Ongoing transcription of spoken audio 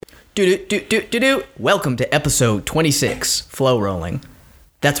Do. Welcome to episode 26, Flow Rolling.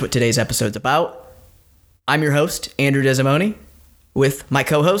 That's what today's episode's about. I'm your host, Andrew Desimoni, with my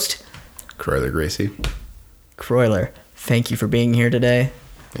co-host, Croyler Gracie. Croyler, thank you for being here today.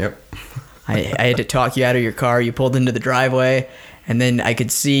 Yep. I had to talk you out of your car. You pulled into the driveway, and then I could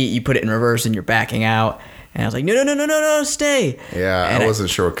see you put it in reverse and you're backing out. And I was like, no, stay. Yeah, and I wasn't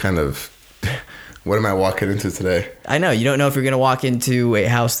sure what am I walking into today? I know. You don't know if you're going to walk into a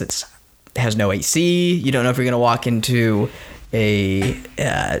house that has no AC. You don't know if you're going to walk into if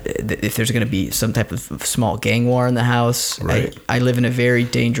there's going to be some type of small gang war in the house. Right. I live in a very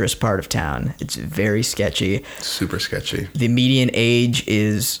dangerous part of town. It's very sketchy. Super sketchy. The median age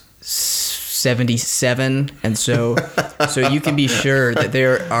is 77, and so you can be sure that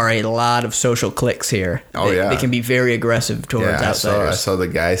there are a lot of social cliques here. They can be very aggressive towards outsiders. I saw the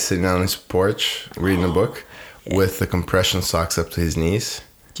guy sitting on his porch reading a book with the compression socks up to his knees.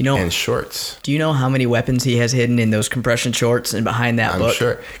 And shorts. Do you know how many weapons he has hidden in those compression shorts and behind that book? I'm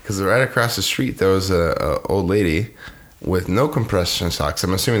sure, because right across the street there was a old lady with no compression socks.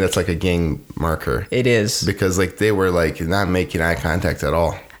 I'm assuming that's like a gang marker. It is, because they were not making eye contact at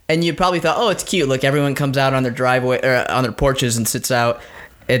all. And you probably thought, oh, it's cute. Look, everyone comes out on their driveway or on their porches and sits out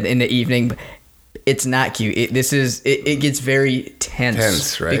in the evening. It's not cute. It gets very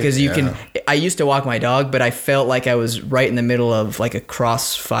tense, right? Because I used to walk my dog, but I felt like I was right in the middle of like a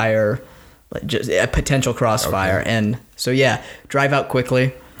crossfire, just a potential crossfire. Okay. And so, drive out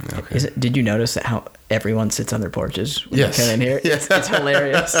quickly. Okay. Did you notice that how everyone sits on their porches when you come in here? Yes. It's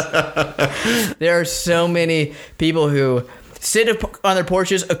hilarious. There are so many people who sit on their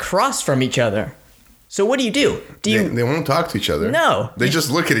porches across from each other. So what do? They won't talk to each other. No. They just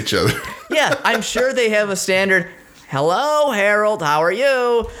look at each other. Yeah, I'm sure they have a standard, hello, Harold, how are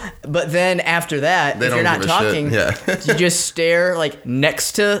you? But then after that, if you're not talking, you just stare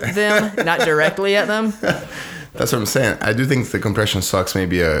next to them, not directly at them. That's what I'm saying. I do think the compression socks may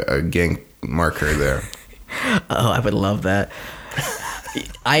be a gang marker there. Oh, I would love that.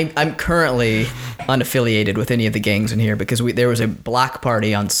 I'm currently unaffiliated with any of the gangs in here because there was a block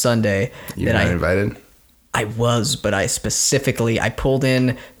party on Sunday. You were invited? I was, but I pulled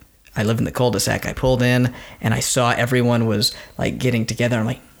in. I live in the cul-de-sac. I pulled in and I saw everyone was getting together. I'm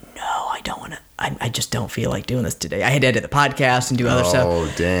like, no, I don't want to. I just don't feel like doing this today. I had to edit the podcast and do other stuff. Oh,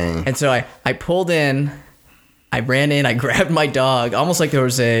 dang. And so I pulled in. I ran in, I grabbed my dog, almost like there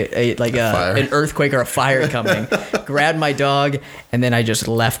was an earthquake or a fire coming. Grabbed my dog, and then I just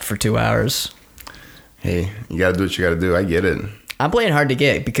left for 2 hours. Hey, you got to do what you got to do. I get it. I'm playing hard to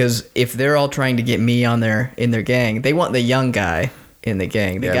get because if they're all trying to get me in their gang, they want the young guy in the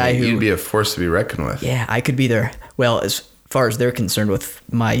gang. The guy who... You'd be a force to be reckoned with. Yeah, I could be there. Well, as far as they're concerned with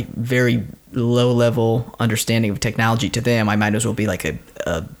my very low-level understanding of technology to them, I might as well be like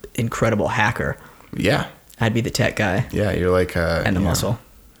a incredible hacker. Yeah. I'd be the tech guy. Yeah, you're like and the muscle.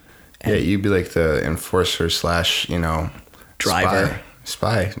 Yeah, you'd be like the enforcer / driver.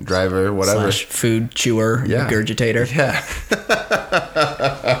 Spy, driver, whatever. / food chewer, regurgitator. Yeah.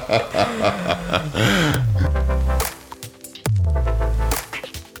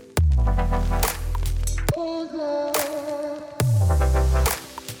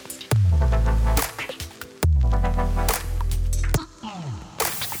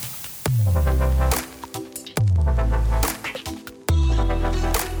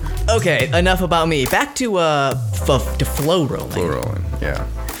 Okay, enough about me. Back to flow rolling. Flow rolling, yeah.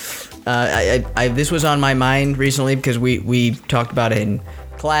 This was on my mind recently because we talked about it in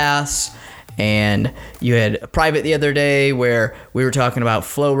class, and you had a private the other day where we were talking about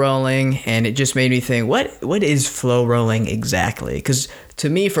flow rolling, and it just made me think, what is flow rolling exactly? Because to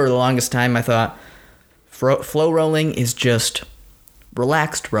me, for the longest time, I thought flow rolling is just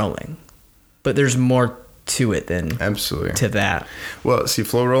relaxed rolling, but there's more to it than absolutely to that. Well, see,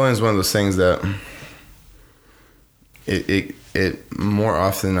 flow rolling is one of those things that it more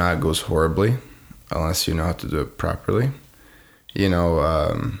often than not goes horribly unless you know how to do it properly.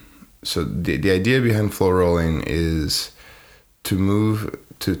 So the idea behind flow rolling is to move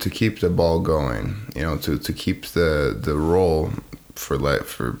to keep the ball going, to keep the roll, for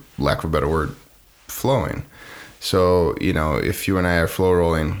lack of a better word, flowing. So, if you and I are flow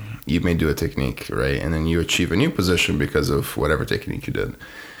rolling, you may do a technique, right? And then you achieve a new position because of whatever technique you did.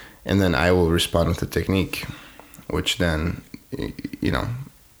 And then I will respond with the technique, which then,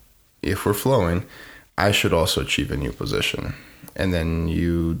 if we're flowing, I should also achieve a new position. And then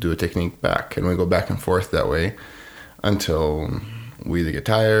you do a technique back. And we go back and forth that way until we either get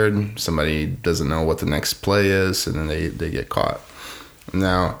tired, somebody doesn't know what the next play is, and then they get caught.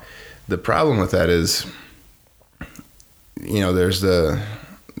 Now, the problem with that is, there's the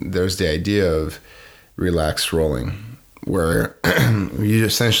there's the idea of relaxed rolling, where you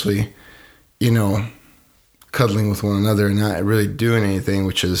essentially, cuddling with one another and not really doing anything,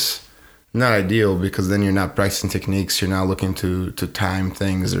 which is not ideal, because then you're not practicing techniques. You're not looking to time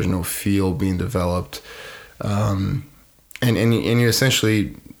things. There's no feel being developed. And you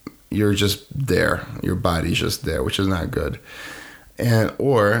essentially, you're just there. Your body's just there, which is not good.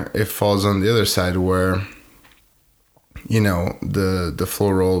 Or it falls on the other side where, the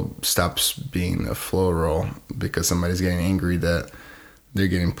flow roll stops being a flow roll because somebody's getting angry that they're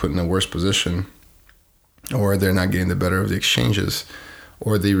getting put in a worse position, or they're not getting the better of the exchanges,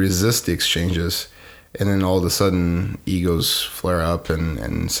 or they resist the exchanges, and then all of a sudden egos flare up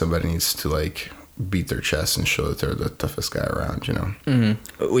and somebody needs to beat their chest and show that they're the toughest guy around,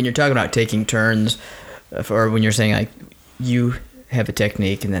 Mm-hmm. When you're talking about taking turns, or when you're saying you have a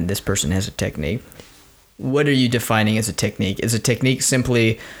technique and then this person has a technique, what are you defining as a technique? Is a technique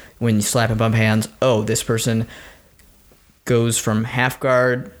simply when you slap and bump hands, this person goes from half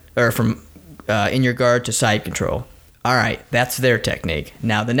guard or from in your guard to side control? All right, that's their technique.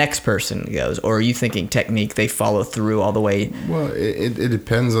 Now the next person goes. Or are you thinking technique, they follow through all the way? Well, it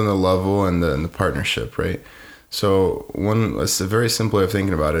depends on the level and the partnership, right? So a very simple way of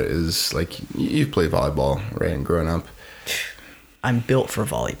thinking about it is you play volleyball, right? And growing up, I'm built for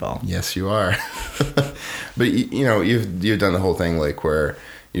volleyball. Yes, you are. But you've done the whole thing where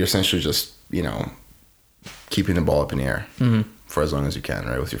you're essentially just keeping the ball up in the air for as long as you can,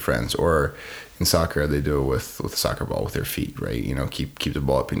 right, with your friends. Or in soccer, they do it with a soccer ball with their feet, right? Keep the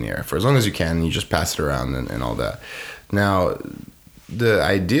ball up in the air for as long as you can. You just pass it around and all that. Now, the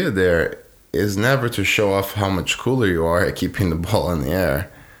idea there is never to show off how much cooler you are at keeping the ball in the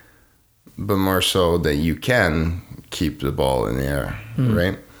air, but more so that you can keep the ball in the air,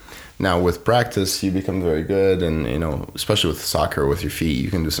 right? Now, with practice, you become very good, and especially with soccer, with your feet,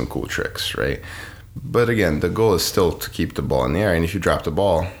 you can do some cool tricks, right? But again, the goal is still to keep the ball in the air, and if you drop the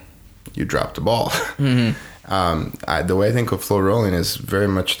ball, you drop the ball. Mm-hmm. The way I think of flow rolling is very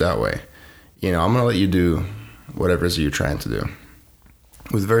much that way. I'm gonna let you do whatever it is you're trying to do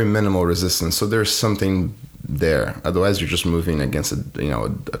with very minimal resistance, so there's something there. Otherwise, you're just moving against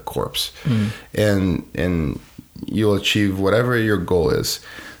a corpse, and you'll achieve whatever your goal is.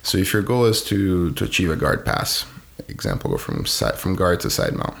 So if your goal is to achieve a guard pass, example, go from guard to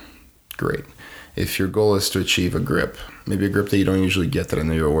side mount, great. If your goal is to achieve a grip, maybe a grip that you don't usually get that I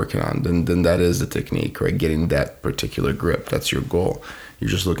know you're working on, then that is the technique, right? Getting that particular grip, that's your goal.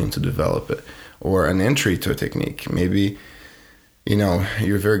 You're just looking to develop it. Or an entry to a technique, maybe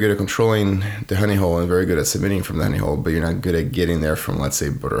you're very good at controlling the honey hole and very good at submitting from the honey hole, but you're not good at getting there from, let's say,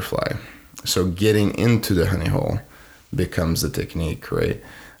 butterfly. So getting into the honey hole becomes the technique, right?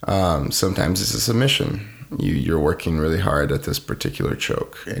 Sometimes it's a submission. You're working really hard at this particular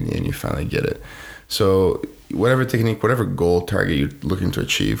choke, and you finally get it. So whatever technique, whatever goal target you're looking to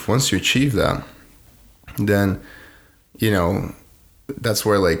achieve, once you achieve that, then that's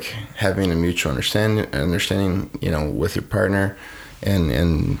where having a mutual understanding, with your partner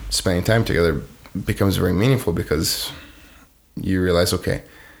and spending time together becomes very meaningful, because you realize, okay,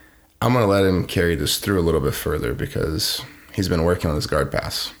 I'm going to let him carry this through a little bit further because he's been working on this guard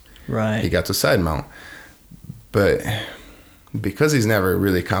pass. Right. He got to side mount. But because he's never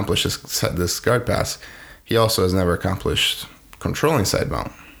really accomplished this guard pass, he also has never accomplished controlling side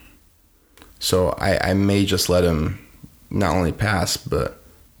mount. So I may just let him not only pass, but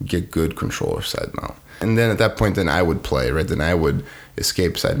get good control of side mount. And then at that point, then I would play, right? Then I would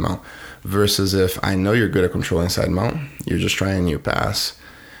escape side mount. Versus if I know you're good at controlling side mount, you're just trying a new pass.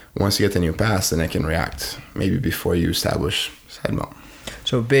 Once you get the new pass, then I can react maybe before you establish side mount.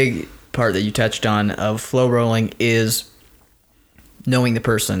 So a big part that you touched on of flow rolling is knowing the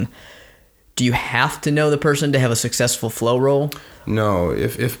person. Do you have to know the person to have a successful flow roll? No,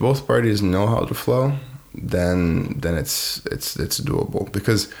 if both parties know how to flow, then it's doable.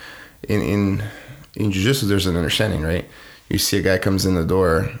 Because in jiu-jitsu, there's an understanding, right? You see a guy comes in the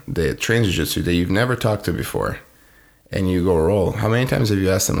door that trains jiu-jitsu that you've never talked to before, and you go roll. How many times have you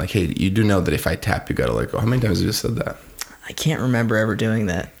asked them, hey, you do know that if I tap, you gotta let go? How many times have you said that? I can't remember ever doing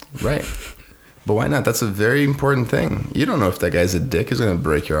that. Right. But why not? That's a very important thing. You don't know if that guy's a dick who's going to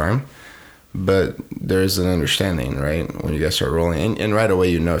break your arm, but there's an understanding, right? When you guys start rolling. And right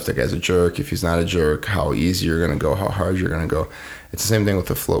away, if the guy's a jerk, if he's not a jerk, how easy you're going to go, how hard you're going to go. It's the same thing with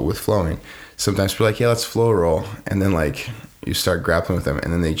flowing. Sometimes people are yeah, let's flow roll. And then you start grappling with them,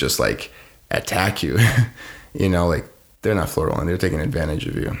 and then they just attack you. They're not flow rolling. They're taking advantage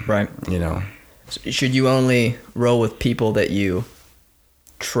of you. Right. So should you only roll with people that you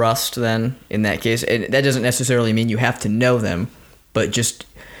trust then in that case? And that doesn't necessarily mean you have to know them, but just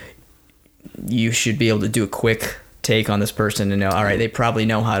you should be able to do a quick take on this person and know, all right, they probably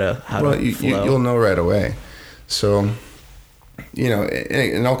know how to flow. You'll know right away. So,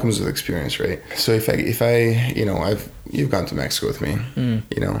 it all comes with experience, right? So if I you've gone to Mexico with me.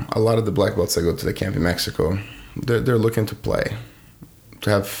 A lot of the black belts that go to the camp in Mexico, they're looking to play, to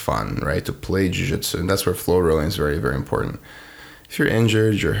have fun, right? To play jiu-jitsu, and that's where flow rolling is very, very important. If you're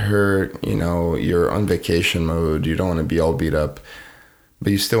injured, you're hurt, you're on vacation mode, you don't want to be all beat up,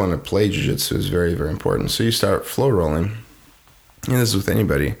 but you still want to play jiu-jitsu is very, very important. So you start flow rolling, and this is with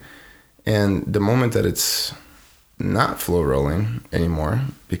anybody. And the moment that it's not flow rolling anymore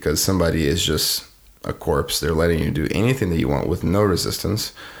because somebody is just a corpse, they're letting you do anything that you want with no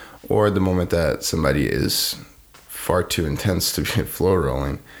resistance, or the moment that somebody is far too intense to be flow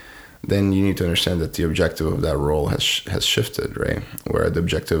rolling, then you need to understand that the objective of that role has shifted, right? Where the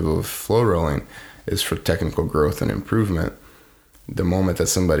objective of flow rolling is for technical growth and improvement. The moment that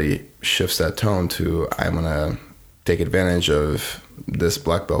somebody shifts that tone to, I'm going to take advantage of this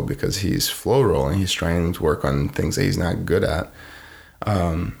black belt because he's flow rolling, he's trying to work on things that he's not good at.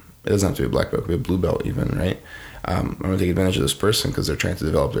 It doesn't have to be a black belt, it could be a blue belt even, right? I'm going to take advantage of this person because they're trying to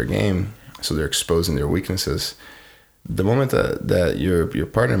develop their game, so they're exposing their weaknesses. The moment that your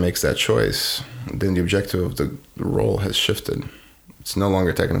partner makes that choice, then the objective of the role has shifted. It's no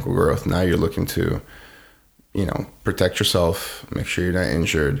longer technical growth. Now you're looking to, protect yourself, make sure you're not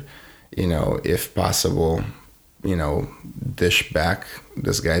injured, if possible, dish back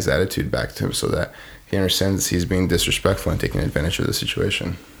this guy's attitude back to him so that he understands he's being disrespectful and taking advantage of the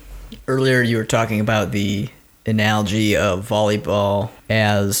situation. Earlier you were talking about the analogy of volleyball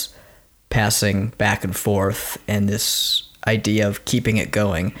as passing back and forth and this idea of keeping it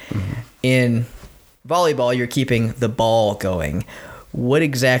going. Mm-hmm. In volleyball, you're keeping the ball going. What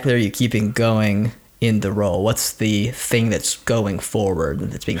exactly are you keeping going in the roll? What's the thing that's going forward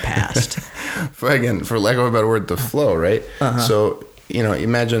that's being passed? For lack of a better word, the flow, right? Uh-huh. So,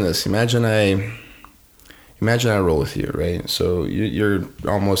 imagine this. Imagine I roll with you, right? So you're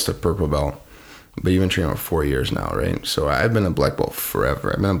almost a purple belt, but you've been training for 4 years now, right? So I've been a black belt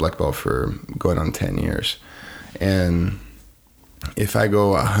forever. I've been a black belt for going on 10 years. And if I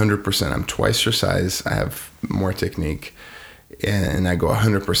go 100%, I'm twice your size, I have more technique, and I go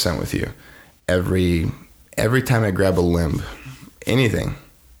 100% with you. Every time I grab a limb, anything,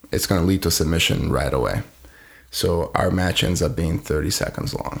 it's going to lead to submission right away. So our match ends up being 30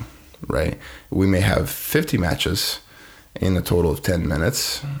 seconds long, right? We may have 50 matches in a total of 10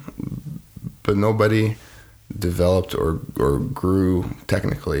 minutes, but nobody developed or grew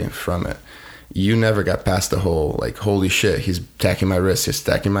technically from it. You never got past the whole, holy shit, he's attacking my wrists, he's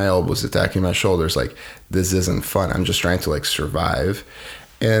attacking my elbows, attacking my shoulders. This isn't fun. I'm just trying to, survive.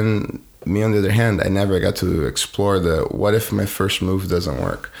 And me, on the other hand, I never got to explore the, what if my first move doesn't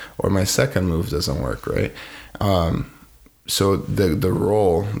work? Or my second move doesn't work, right? So the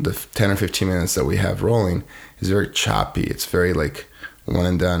roll, the 10 or 15 minutes that we have rolling is very choppy. It's very one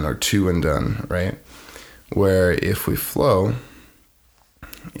and done or two and done, right? Where if we flow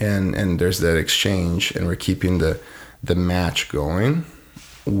and there's that exchange and we're keeping the match going,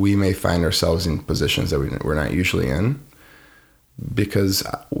 we may find ourselves in positions that we're not usually in because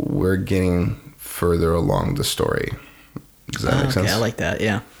we're getting further along the story. Does that make sense? I like that,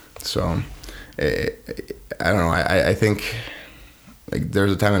 yeah. So, I don't know. I think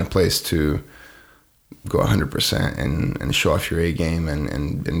there's a time and a place to go 100% and show off your A game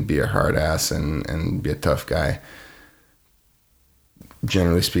and be a hard ass and be a tough guy.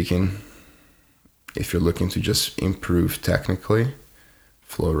 Generally speaking, if you're looking to just improve technically,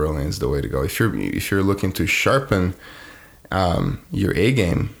 flow rolling is the way to go. If you're looking to sharpen your A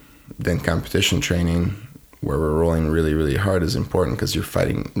game, then competition training where we're rolling really, really hard is important because you're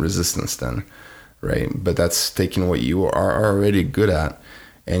fighting resistance then, right? But that's taking what you are already good at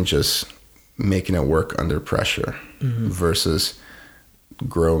and just making it work under pressure versus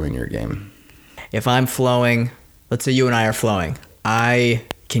growing your game. If I'm flowing, let's say you and I are flowing, I'm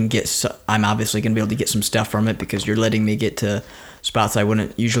obviously going to be able to get some stuff from it because you're letting me get to spots I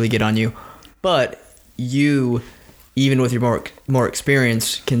wouldn't usually get on you. But you, even with your more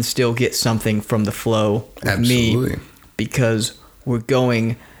experience, can still get something from the flow with me because we're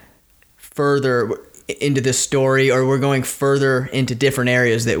going further into this story or we're going further into different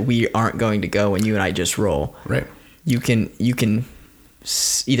areas that we aren't going to go when you and I just roll. Right. You can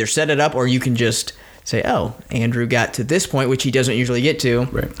either set it up or you can just say, oh, Andrew got to this point, which he doesn't usually get to.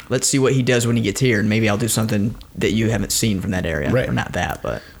 Right. Let's see what he does when he gets here, and maybe I'll do something that you haven't seen from that area. Right. Or not that,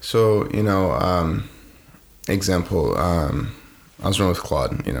 but. So, example, I was running with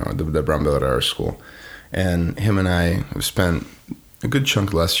Claude, the brown belt at our school, and him and I have spent a good chunk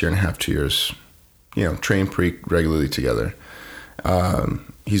of the last year and a half, 2 years, trained pretty regularly together.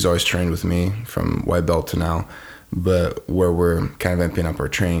 He's always trained with me from white belt to now, but where we're kind of amping up our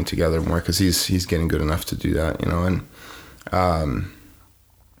training together more because he's getting good enough to do that, and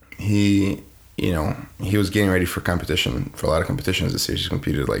he was getting ready for competition, for a lot of competitions this year. He's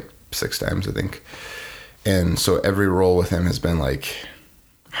competed like 6 times, I think. And so every roll with him has been like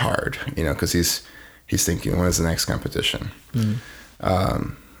hard, because he's thinking, when is the next competition?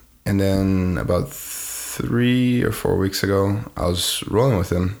 And then about 3 or 4 weeks ago, I was rolling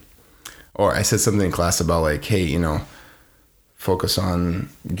with him, or I said something in class about like, hey, focus on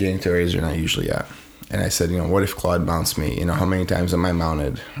getting to areas you're not usually at. And I said, what if Claude mounts me? How many times am I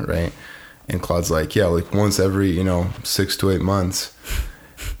mounted, right? And Claude's like, yeah, like once every, 6 to 8 months.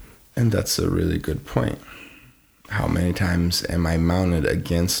 And that's a really good point. How many times am I mounted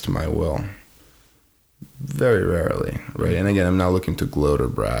against my will? Very rarely, right? And again, I'm not looking to gloat or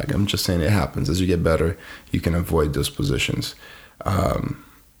brag. I'm just saying it happens. As you get better, you can avoid those positions.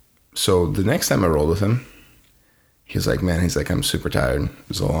 So the next time I rolled with him, he's like, I'm super tired. It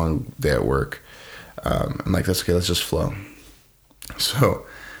was a long day at work. I'm like, that's okay, let's just flow. So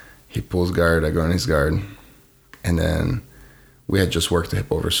he pulls guard, I go in his guard, and then we had just worked a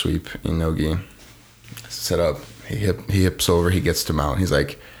hip over sweep in no-gi. Set up, he hips over, he gets to mount. He's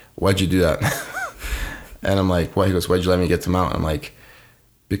like, why'd you do that? And I'm like, why? He goes, why'd you let me get to mount? I'm like,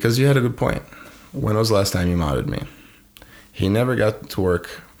 because you had a good point. When was the last time you mounted me? He never got to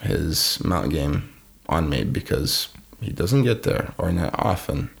work his mount game on me because he doesn't get there, or not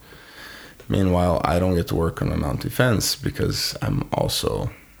often. Meanwhile, I don't get to work on my mount defense because I'm also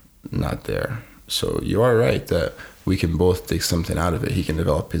not there. So you are right that we can both take something out of it. He can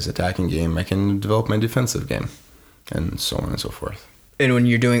develop his attacking game. I can develop my defensive game, and so on and so forth. And when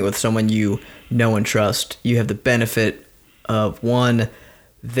you're doing it with someone you know and trust, you have the benefit of, one,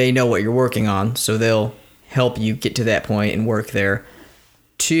 they know what you're working on, so they'll help you get to that point and work there.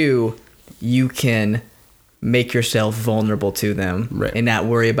 2, you can make yourself vulnerable to them, right, and not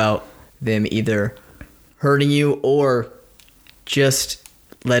worry about them either hurting you or just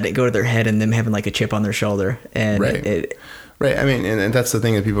let it go to their head and them having like a chip on their shoulder. And right. Right. I mean, and that's the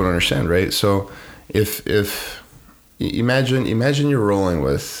thing that people don't understand, right? So if imagine you're rolling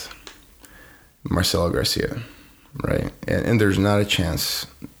with Marcelo Garcia, right? And there's not a chance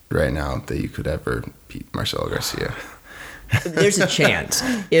right now that you could ever beat Marcelo Garcia. There's a chance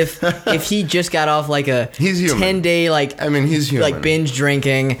if he just got off like a 10-day he's human, like binge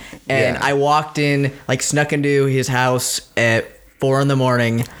drinking, and I walked in, like snuck into his house at 4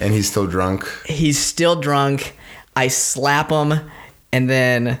 a.m, and he's still drunk. I slap him, and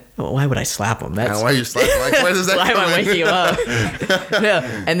then why would I slap him? That's why you slap him? Like, where does that? Why am I waking him up? No,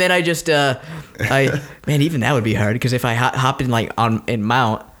 and then I just even that would be hard, because if I hop in in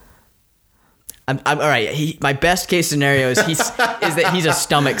mount. I'm all right. My best case scenario is that he's a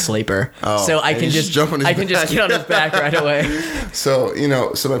stomach sleeper, so I can just get on his back right away. So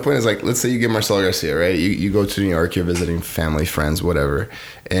my point is, like, let's say you get Marcelo Garcia, right? You go to New York, you're visiting family, friends, whatever,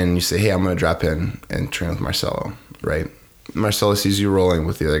 and you say, hey, I'm gonna drop in and train with Marcelo, right? Marcelo sees you rolling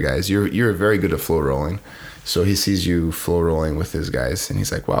with the other guys. You're very good at flow rolling. So he sees you flow rolling with his guys, and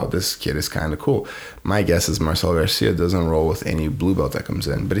he's like, wow, this kid is kind of cool. My guess is Marcelo Garcia doesn't roll with any blue belt that comes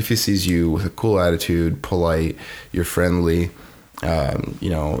in. But if he sees you with a cool attitude, polite, you're friendly,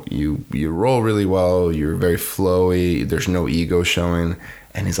 you roll really well, you're very flowy, there's no ego showing,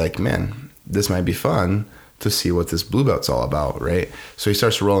 and he's like, man, this might be fun to see what this blue belt's all about, right? So he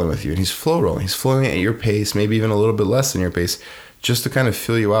starts rolling with you, and he's flow rolling. He's flowing at your pace, maybe even a little bit less than your pace, just to kind of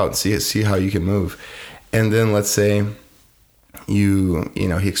feel you out and see how you can move. And then let's say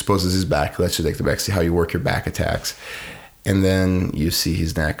he exposes his back, lets you take the back, see how you work your back attacks. And then you see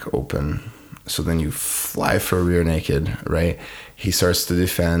his neck open. So then you fly for a rear naked, right? He starts to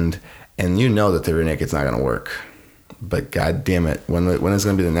defend, and you know that the rear naked's not going to work. But God damn it, when is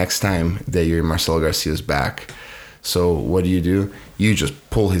going to be the next time that you're Marcelo Garcia's back? So what do? You just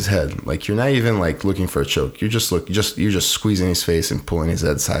pull his head. Like, you're not even like looking for a choke. You're just squeezing his face and pulling his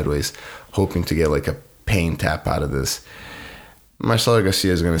head sideways, hoping to get like a pain tap out of this. Marcelo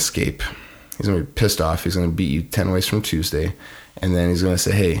Garcia is going to escape. He's going to be pissed off. He's going to beat you 10 ways from Tuesday. And then he's going to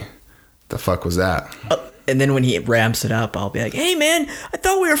say, hey, the fuck was that? And then when he ramps it up, I'll be like, hey, man, I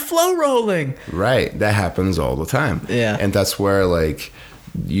thought we were flow rolling. Right. That happens all the time. Yeah. And that's where, like,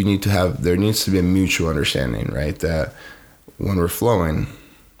 there needs to be a mutual understanding, right? That when we're flowing,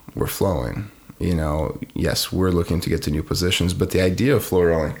 we're flowing. Yes, we're looking to get to new positions, but the idea of flow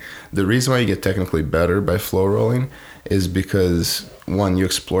rolling, the reason why you get technically better by flow rolling is because, one, you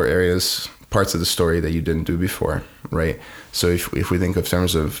explore areas parts of the story that you didn't do before, right? So if we think of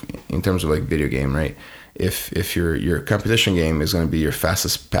in terms of like video game, right? If your competition game is going to be your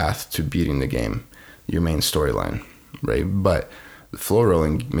fastest path to beating the game, your main storyline, right? But the flow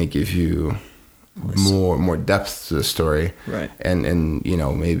rolling may give you more depth to the story, right? And you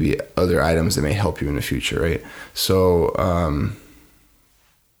know, maybe other items that may help you in the future, right? So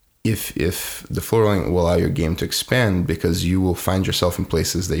if the flow rolling will allow your game to expand, because you will find yourself in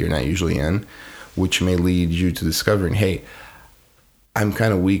places that you're not usually in, which may lead you to discovering, hey, I'm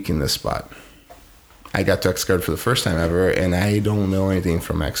kind of weak in this spot. I got to X guard for the first time ever, and I don't know anything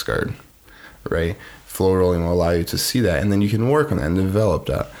from X guard, right? Flow rolling will allow you to see that, and then you can work on that and develop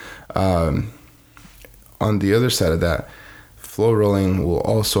that. On the other side of that, flow rolling will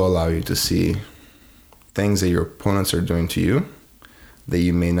also allow you to see things that your opponents are doing to you that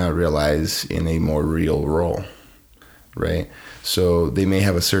you may not realize in a more real role, right? So they may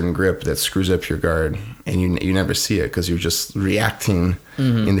have a certain grip that screws up your guard, and you never see it because you're just reacting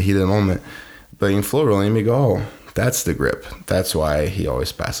in the heat of the moment. But in flow rolling, you may go, oh, that's the grip. That's why he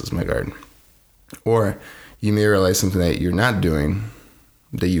always passes my guard. Or you may realize something that you're not doing,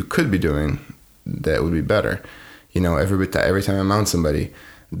 that you could be doing, that would be better. You know, every time I mount somebody,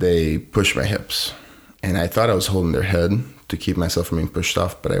 they push my hips. And I thought I was holding their head to keep myself from being pushed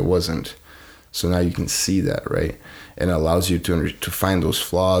off, but I wasn't. So now you can see that, right? And it allows you to find those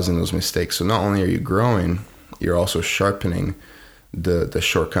flaws and those mistakes. So not only are you growing, you're also sharpening the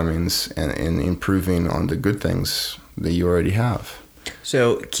shortcomings and improving on the good things that you already have.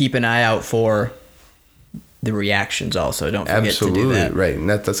 So keep an eye out for the reactions also. Don't forget to do that. Right. And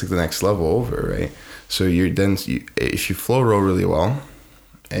that's like the next level over, right? So if you flow roll really well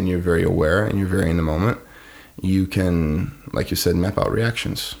and you're very aware and you're very in the moment, you can, like you said, map out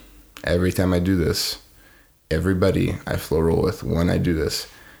reactions. Every time I do this, everybody I flow roll with when I do this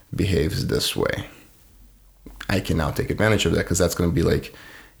behaves this way. I can now take advantage of that because that's going to be like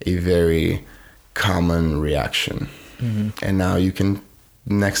a very common reaction. And now you can,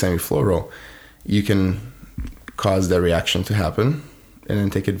 next time you flow roll, you can cause that reaction to happen and then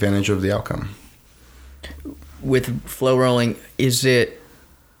take advantage of the outcome. With flow rolling, is it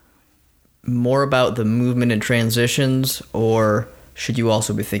more about the movement and transitions, or should you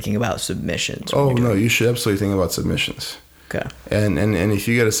also be thinking about submissions? Oh, no, you should absolutely think about submissions. Okay. And if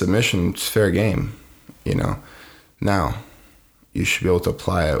you get a submission, it's fair game, you know. Now, you should be able to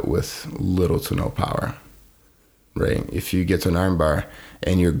apply it with little to no power, right? If you get to an armbar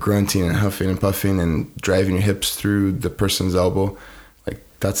and you're grunting and huffing and puffing and driving your hips through the person's elbow, like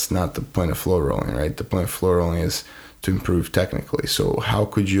that's not the point of flow rolling, right? The point of flow rolling is to improve technically. So how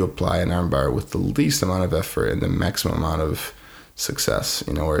could you apply an armbar with the least amount of effort and the maximum amount of success,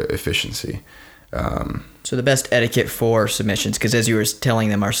 you know, or efficiency? So the best etiquette for submissions, because as you were telling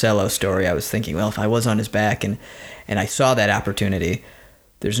the Marcelo story, I was thinking, well, if I was on his back and I saw that opportunity,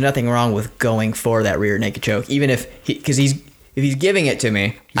 there's nothing wrong with going for that rear naked choke, even if if he's giving it to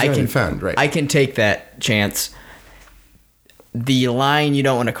me, I can defend, right? I can take that chance. The line you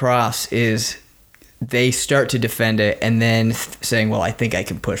don't want to cross is they start to defend it and then saying, well, I think I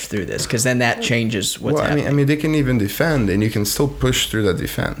can push through this, because then that changes what's happening. I mean, they can even defend and you can still push through that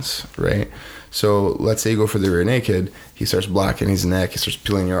defense, right? So let's say you go for the rear naked, he starts blocking his neck, he starts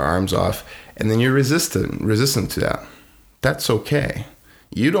peeling your arms off, and then you're resistant to that. That's okay.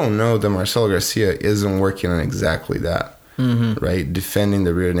 You don't know that Marcelo Garcia isn't working on exactly that, right? Defending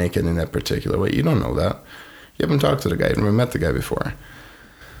the rear naked in that particular way. You don't know that. You haven't talked to the guy, you haven't met the guy before.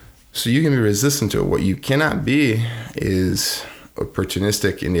 So you can be resistant to it. What you cannot be is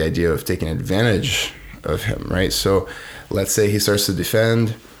opportunistic in the idea of taking advantage of him, right? So let's say he starts to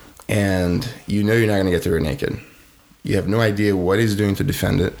defend and you know you're not going to get the rear naked. You have no idea what he's doing to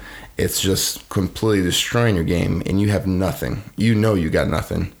defend it. It's just completely destroying your game and you have nothing. You know you got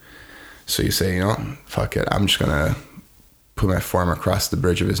nothing. So you say, you know, fuck it. I'm just going to put my forearm across the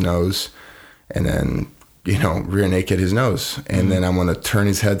bridge of his nose and then, you know, rear naked his nose. And then I'm going to turn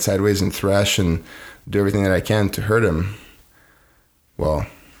his head sideways and thrash and do everything that I can to hurt him. Well,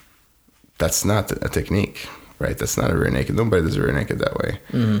 that's not a technique, right? That's not a rear naked. Nobody does a rear naked that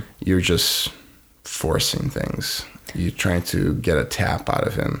way. You're just forcing things. You're trying to get a tap out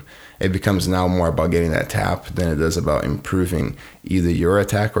of him. It becomes now more about getting that tap than it does about improving either your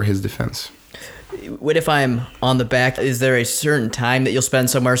attack or his defense. What if I'm on the back? Is there a certain time that you'll spend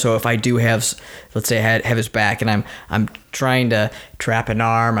somewhere? So if I do have, let's say I have his back and I'm trying to trap an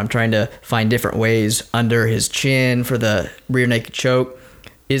arm, I'm trying to find different ways under his chin for the rear naked choke,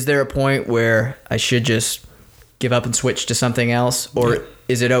 is there a point where I should just give up and switch to something else? Or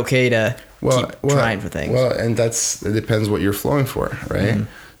is it okay to keep trying for things? Well, and it depends what you're flowing for, right?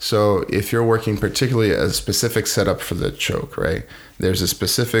 So if you're working particularly a specific setup for the choke, right? There's a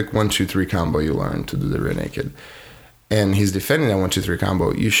specific 1-2-3 combo you learn to do the rear naked. And he's defending that 1-2-3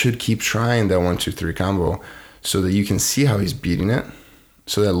 combo. You should keep trying that 1-2-3 combo so that you can see how he's beating it.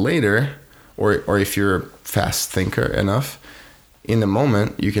 So that later, or if you're a fast thinker enough, in the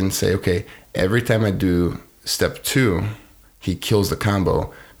moment, you can say, okay, every time I do step 2, he kills the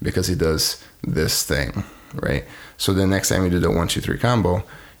combo because he does this thing, right? So the next time you do the 1-2-3 combo,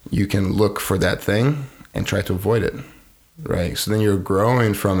 you can look for that thing and try to avoid it, right? So then you're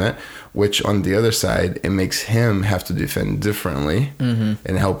growing from it, which on the other side, it makes him have to defend differently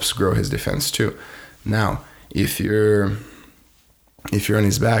and helps grow his defense too. Now, if you're on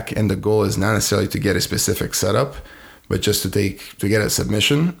his back and the goal is not necessarily to get a specific setup, but just to get a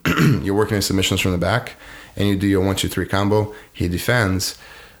submission, you're working with submissions from the back and you do your 1-2-3 combo, he defends,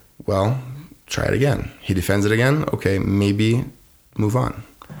 well, try it again. He defends it again, okay, maybe move on.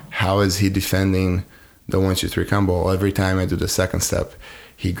 How is he defending the 1-2-3 combo? Every time I do the second step,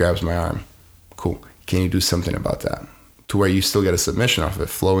 he grabs my arm. Cool. Can you do something about that? To where you still get a submission off of it,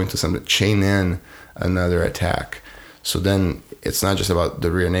 flow into something, chain in another attack. So then it's not just about the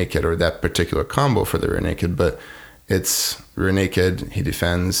rear naked or that particular combo for the rear naked, but it's rear naked, he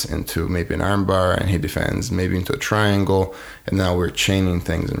defends into maybe an arm bar, and he defends maybe into a triangle, and now we're chaining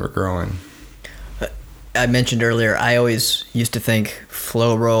things and we're growing. I mentioned earlier, I always used to think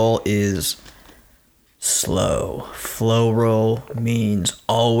flow roll is slow. Flow roll means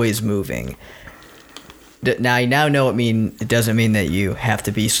always moving. Now I know it doesn't mean that you have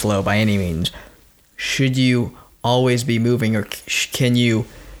to be slow by any means. Should you always be moving, or can you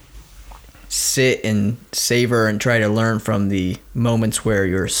sit and savor and try to learn from the moments where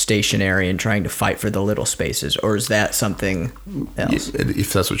you're stationary and trying to fight for the little spaces, or is that something else?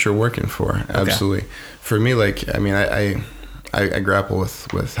 If that's what you're working for, absolutely. Okay. For me, I grapple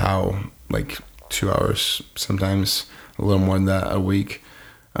with how 2 hours, sometimes a little more than that a week,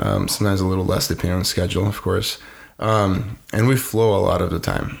 sometimes a little less depending on the schedule, of course. And we flow a lot of the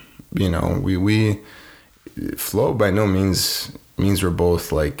time. We flow by no means we're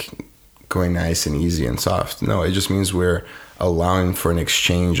both going nice and easy and soft. No, it just means we're allowing for an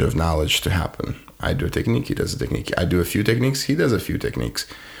exchange of knowledge to happen. I do a technique, he does a technique. I do a few techniques, he does a few techniques.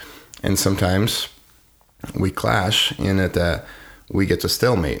 And sometimes we clash in it that we get to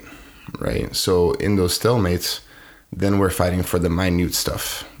stalemate, right? So in those stalemates, then we're fighting for the minute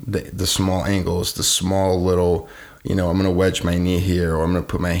stuff, the small angles, the small little, I'm going to wedge my knee here, or I'm going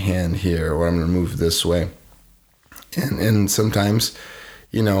to put my hand here, or I'm going to move this way. And sometimes,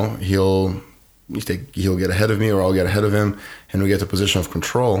 he'll get ahead of me, or I'll get ahead of him, and we get to a position of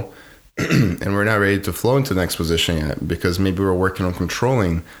control, and we're not ready to flow into the next position yet, because maybe we're working on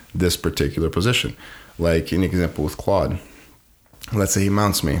controlling this particular position. Like an example with Claude. Let's say he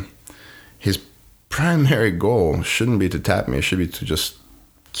mounts me. His primary goal shouldn't be to tap me, it should be to just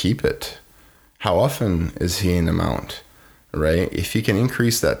keep it. How often is he in the mount, right? If he can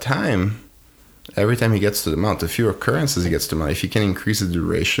increase that time, every time he gets to the mount, the fewer occurrences he gets to mount, if he can increase the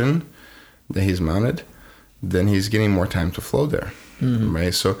duration that he's mounted, then he's getting more time to flow there,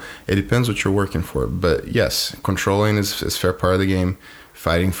 right? So it depends what you're working for. But yes, controlling is fair part of the game.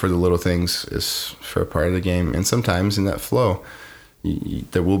 Fighting for the little things is fair part of the game. And sometimes in that flow,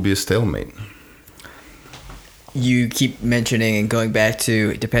 there will be a stalemate. You keep mentioning and going back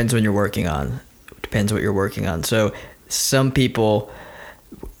to, it depends what you're working on. So some people,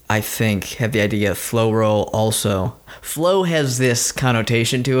 I think, have the idea of flow roll also. Flow has this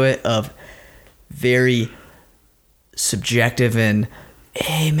connotation to it of very subjective and,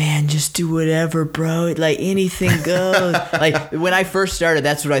 hey man, just do whatever, bro. Anything goes. When I first started,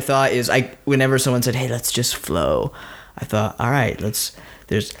 that's what I thought whenever someone said, hey, let's just flow, I thought, all right,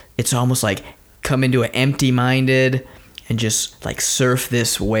 it's almost like come into it empty-minded and just surf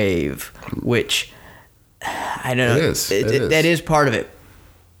this wave, which I don't know. It is. That is part of it.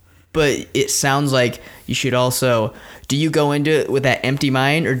 But it sounds like you should also, do you go into it with that empty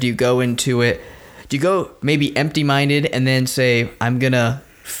mind, or do you go maybe empty-minded and then say, I'm going to,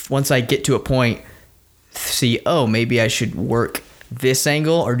 once I get to a point, see, maybe I should work this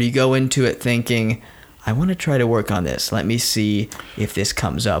angle? Or do you go into it thinking, I want to try to work on this. Let me see if this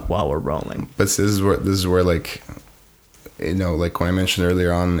comes up while we're rolling. But this is where like when I mentioned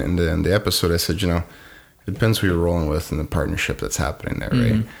earlier on in the episode, I said, it depends who you're rolling with and the partnership that's happening there,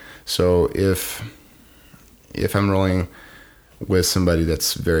 right? So if I'm rolling with somebody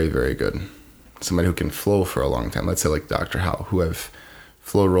that's very, very good, somebody who can flow for a long time, let's say like Dr. Howe, who I've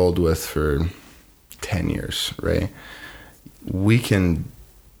flow rolled with for 10 years, right? We can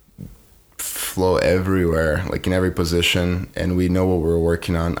flow everywhere, like in every position, and we know what we're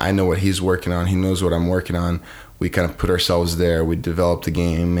working on. I know what he's working on. He knows what I'm working on. We kind of put ourselves there. We develop the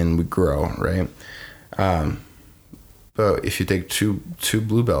game and we grow, right? But if you take two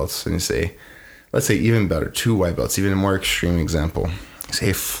blue belts and you say, let's say even better, 2 white belts, even a more extreme example,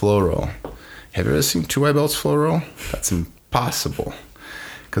 say flow roll. Have you ever seen 2 white belts flow roll? That's impossible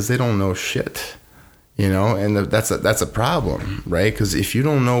because they don't know shit. You know, and that's a problem, right? Because if you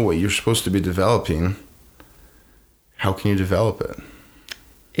don't know what you're supposed to be developing, how can you develop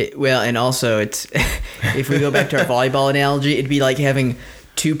it? Well, and also it's if we go back to our volleyball analogy, it'd be like having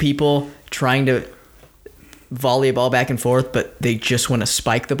 2 people trying to volley a ball back and forth, but they just want to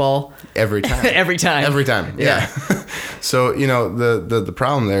spike the ball every time. Every time. Yeah. So, you know, the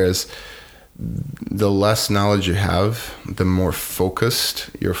problem there is the less knowledge you have, the more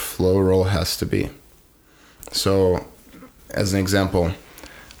focused your flow roll has to be. So, as an example,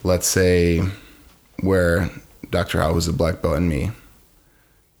 let's say where Dr. Howe is a black belt and me,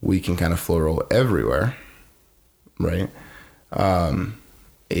 we can kind of flow roll everywhere, right? 2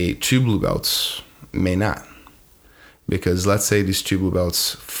 blue belts may not. Because let's say these 2 blue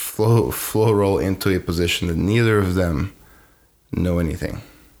belts flow roll into a position that neither of them know anything.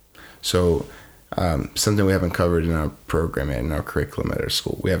 So, something we haven't covered in our program yet, in our curriculum at our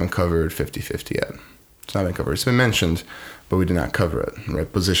school, we haven't covered 50-50 yet. It's not been covered. It's been mentioned, but we did not cover it,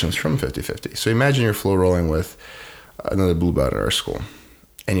 right? Positions from 50-50. So imagine you're flow rolling with another blue belt at our school,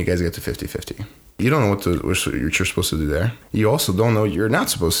 and you guys get to 50-50. You don't know what you're supposed to do there. You also don't know what you're not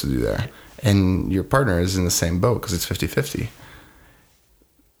supposed to do there. And your partner is in the same boat because it's 50-50.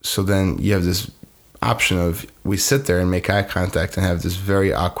 So then you have this option of we sit there and make eye contact and have this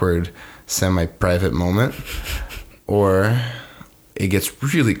very awkward, semi-private moment, or it gets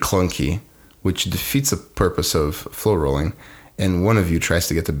really clunky, which defeats the purpose of flow rolling, and one of you tries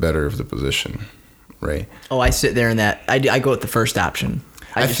to get the better of the position, right? Oh, I sit there in that. I go with the first option.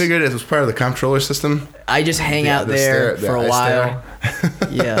 I figured it was part of the comptroller system. I just hang out there for a while.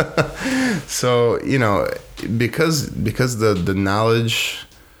 Yeah. So, you know, because the knowledge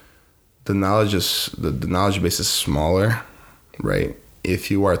base is smaller, right? If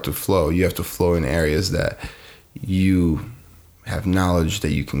you are to flow, you have to flow in areas that you have knowledge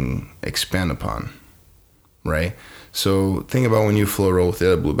that you can expand upon, right? So think about when you flow roll with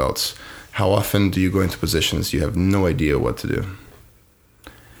the other blue belts. How often do you go into positions you have no idea what to do?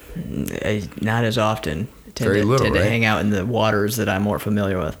 Not as often. Very little, tend right? to hang out in the waters that I'm more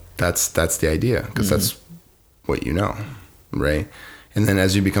familiar with. That's the idea, because that's what you know, right? And then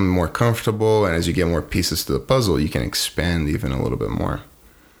as you become more comfortable and as you get more pieces to the puzzle, you can expand even a little bit more.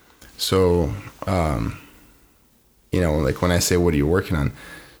 So, you know, like when I say, what are you working on?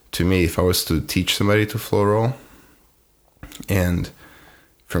 To me, if I was to teach somebody to flow roll, and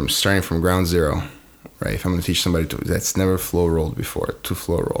starting from ground zero, right? If I'm going to teach somebody that's never flow rolled before to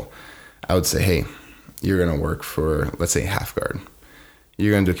flow roll, I would say, hey, you're going to work for, let's say, half guard.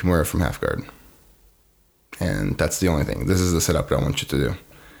 You're going to do Kimura from half guard. And that's the only thing. This is the setup that I want you to do.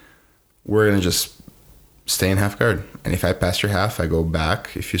 We're going to just stay in half guard. And if I pass your half, I go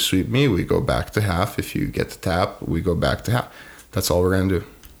back. If you sweep me, we go back to half. If you get the tap, we go back to half. That's all we're going to do.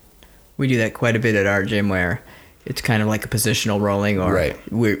 We do that quite a bit at our gym, where it's kind of like a positional rolling, or right.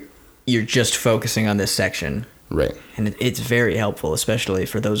 You're just focusing on this section. Right. And it's very helpful, especially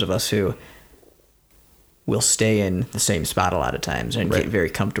for those of us who will stay in the same spot a lot of times and get very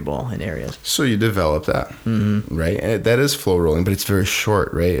comfortable in areas. So you develop that, right? And that is flow rolling, but it's very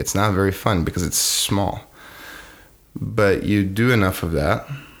short, right? It's not very fun because it's small. But you do enough of that,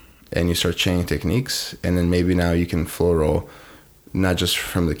 and you start changing techniques, and then maybe now you can flow roll not just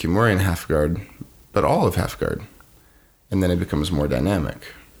from the Kimura half guard, but all of half guard. And then it becomes more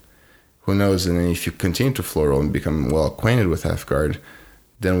dynamic. Who knows? And then if you continue to flow roll and become well acquainted with half guard,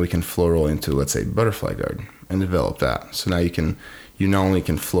 then we can flow roll into, let's say, butterfly guard and develop that. So now you not only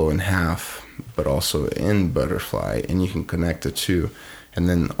can flow in half, but also in butterfly, and you can connect the two. And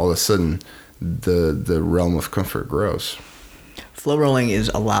then all of a sudden, the realm of comfort grows. Flow rolling is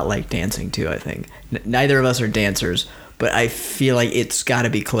a lot like dancing too, I think. Neither of us are dancers, but I feel like it's got to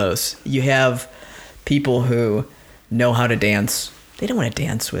be close. You have people who know how to dance. They don't want to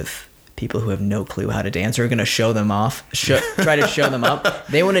dance with people who have no clue how to dance or are going to show them off, try to show them up.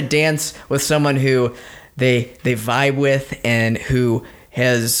 They want to dance with someone who they vibe with and who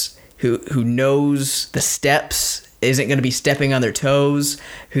knows the steps, isn't going to be stepping on their toes,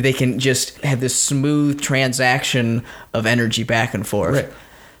 who they can just have this smooth transaction of energy back and forth. Right.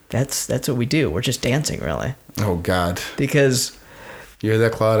 That's what we do. We're just dancing, really. Oh, God. Because You hear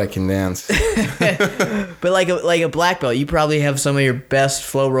that, Claude? I can dance. But like a black belt, you probably have some of your best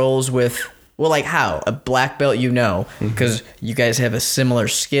flow rolls with, well, like how? A black belt, because you guys have a similar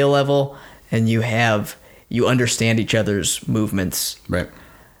skill level and you understand each other's movements. Right.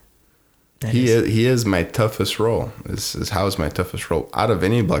 He is my toughest roll. This is how is my toughest roll out of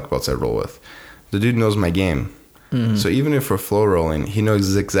any black belts I roll with. The dude knows my game. Mm-hmm. So even if we're flow rolling, he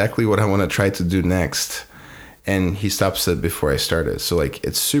knows exactly what I want to try to do next. And he stops it before I start it. So like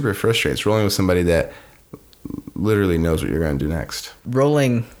it's super frustrating. It's rolling with somebody that literally knows what you're going to do next.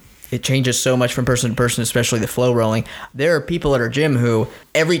 Rolling, it changes so much from person to person, especially the flow rolling. There are people at our gym who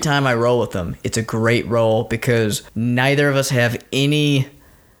every time I roll with them, it's a great roll because neither of us have any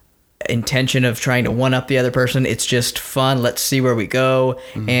intention of trying to one up the other person. It's just fun. Let's see where we go.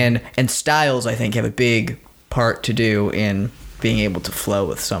 Mm-hmm. And styles, I think, have a big part to do in being able to flow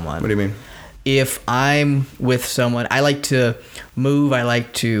with someone. What do you mean? If I'm with someone, I like to move, I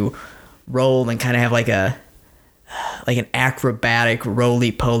like to roll and kind of have like an acrobatic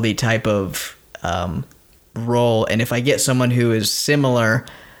roly-poly type of roll. And if I get someone who is similar,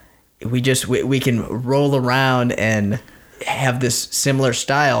 we can roll around and have this similar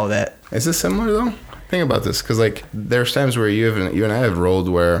style. That is this similar though? Think about this, because like there's times where you and I have rolled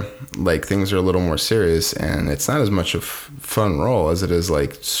where like things are a little more serious and it's not as much of fun roll as it is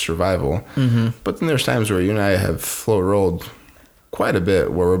like survival. Mm-hmm. But then there's times where you and I have flow rolled quite a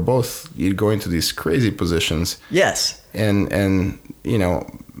bit where we're both going to these crazy positions. Yes. And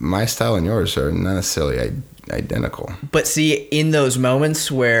my style and yours are not necessarily identical. But see, in those moments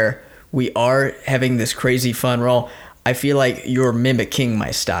where we are having this crazy fun roll, I feel like you're mimicking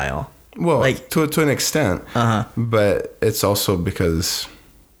my style. Well, like to an extent, but it's also because,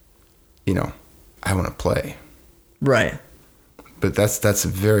 I want to play. Right. But that's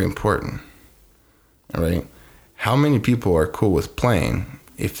very important. All right. How many people are cool with playing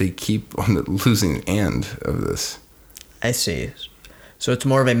if they keep on the losing end of this? I see. So it's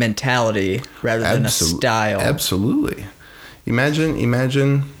more of a mentality rather than a style. Absolutely.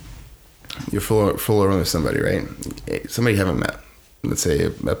 Imagine you're full around with somebody, right? Somebody you haven't met. Let's say a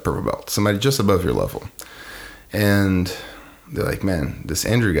purple belt, somebody just above your level. And they're like, man, this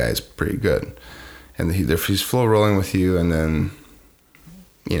Andrew guy is pretty good. And he's flow rolling with you, and then,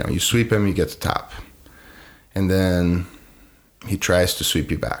 you sweep him, you get to top. And then he tries to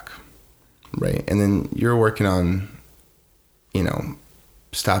sweep you back, right? And then you're working on,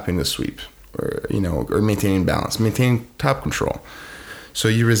 stopping the sweep or maintaining balance, maintaining top control. So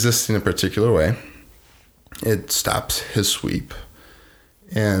you resist in a particular way. It stops his sweep.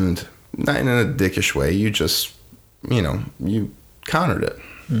 And not in a dickish way, you just, you countered it,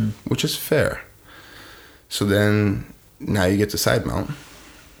 which is fair. So then now you get to side mount,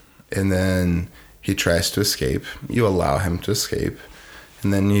 and then he tries to escape. You allow him to escape,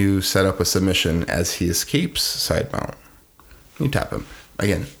 and then you set up a submission as he escapes side mount. You tap him.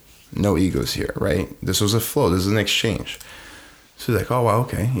 Again, no egos here, right? This was a flow. This is an exchange. So he's like, oh, wow,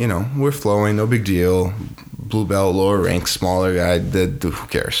 okay, we're flowing, no big deal. Blue belt, lower rank, smaller guy, who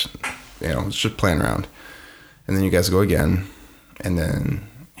cares? It's just playing around. And then you guys go again, and then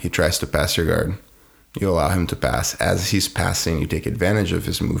he tries to pass your guard. You allow him to pass. As he's passing, you take advantage of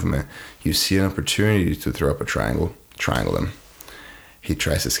his movement. You see an opportunity to throw up a triangle him. He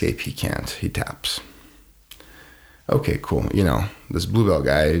tries to escape, he can't, he taps. Okay, cool. This blue belt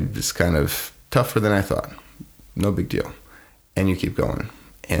guy is kind of tougher than I thought. No big deal. And you keep going,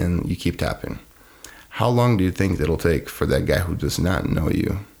 and you keep tapping. How long do you think it'll take for that guy who does not know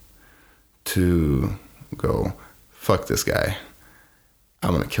you to go, fuck this guy,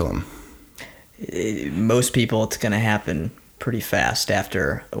 I'm going to kill him? Most people, it's going to happen pretty fast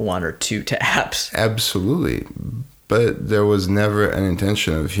after one or two taps. Absolutely. But there was never an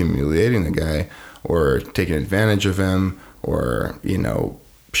intention of humiliating the guy or taking advantage of him or,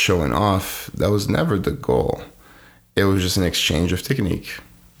 showing off. That was never the goal. It was just an exchange of technique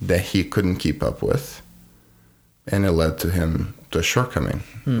that he couldn't keep up with, and it led to him to a shortcoming,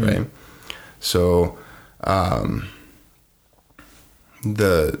 right? So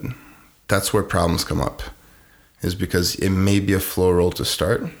that's where problems come up, is because it may be a flow roll to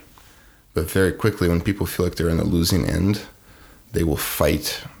start, but very quickly when people feel like they're in the losing end, they will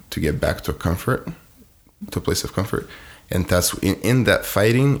fight to get back to a place of comfort. And that's in that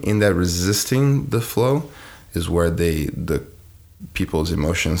fighting, in that resisting the flow, is where the people's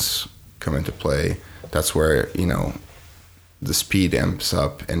emotions come into play. That's where, the speed amps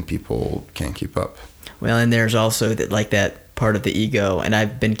up and people can't keep up. Well, and there's also that part of the ego, and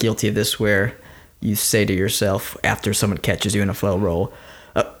I've been guilty of this, where you say to yourself after someone catches you in a flow roll,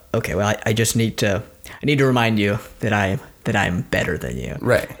 okay, well, I need to remind you that I that I'm better than you.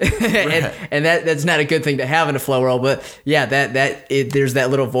 Right. and that's not a good thing to have in a flow roll, but yeah, there's that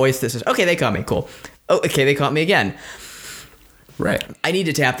little voice that says, okay, they caught me, cool. Oh, okay, they caught me again. Right. I need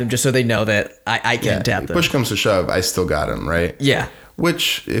to tap them just so they know that I can tap them. Push comes to shove, I still got him, right? Yeah.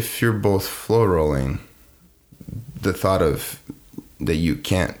 Which, if you're both flow rolling, the thought of that you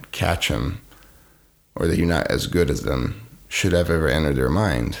can't catch him or that you're not as good as them should have ever entered their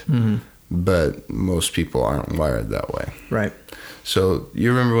mind. Mm-hmm. But most people aren't wired that way. Right. So you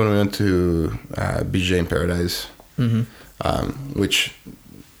remember when we went to BJ in Paradise, which,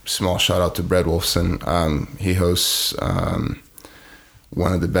 small shout out to Brad Wolfson. He hosts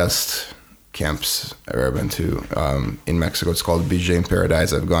one of the best camps I've ever been to in Mexico. It's called BJ in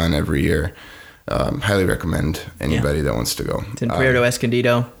Paradise. I've gone every year. Highly recommend anybody that wants to go. It's in Puerto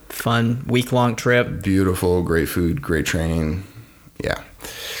Escondido. Fun, week-long trip. Beautiful, great food, great training. Yeah.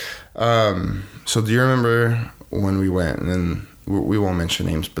 So do you remember when we went, and then we won't mention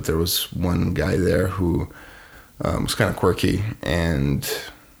names, but there was one guy there who was kind of quirky and,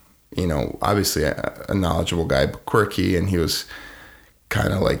 obviously a knowledgeable guy, but quirky, and he was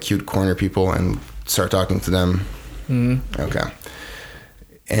kind of like cute corner people and start talking to them. Mm-hmm. Okay.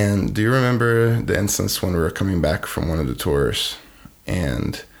 And do you remember the instance when we were coming back from one of the tours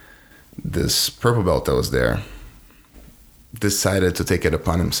and this purple belt that was there decided to take it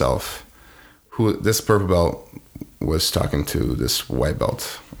upon himself? This purple belt was talking to this white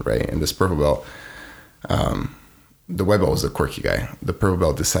belt, right? And this purple belt, the white belt was the quirky guy. The purple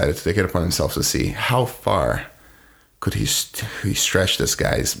belt decided to take it upon himself to see how far could he stretch this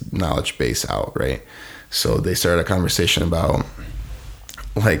guy's knowledge base out, right? So they started a conversation about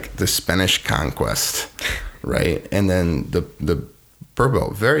like the Spanish conquest, right? And then the purple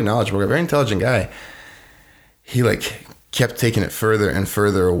belt, very knowledgeable, very intelligent guy, he like kept taking it further and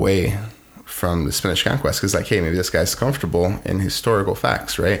further away from the Spanish conquest because like, hey, maybe this guy's comfortable in historical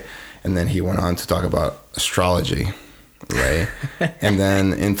facts, right? And then he went on to talk about astrology, right? And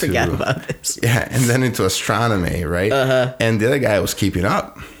then into forgot about this. Yeah, and then into astronomy, right? Uh-huh. And the other guy was keeping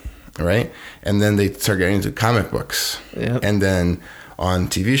up, right? And then they started getting into comic books, and then on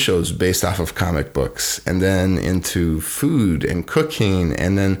TV shows based off of comic books, and then into food and cooking,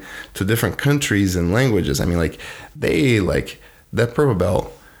 and then to different countries and languages. I mean, like that purple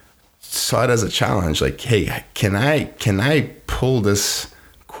belt saw it as a challenge. Like, hey, can I pull this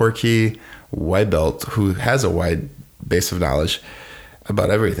quirky white belt who has a wide base of knowledge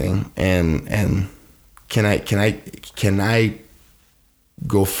about everything, and can I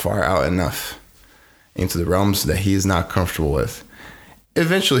go far out enough into the realms that he's not comfortable with?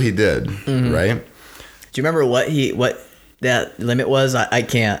 Eventually he did, right? Do you remember what that limit was? I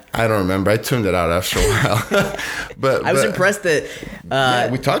can't. I don't remember. I tuned it out after a while. but I was impressed that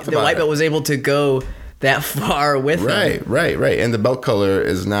we talked about the white belt was able to go that far with him. Right. And the belt color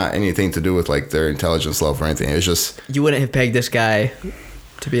is not anything to do with like their intelligence level or anything. It's just you wouldn't have pegged this guy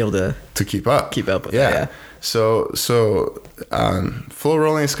to be able to keep up. Keep up with yeah. So flow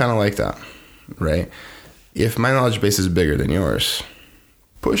rolling is kind of like that, right? If my knowledge base is bigger than yours,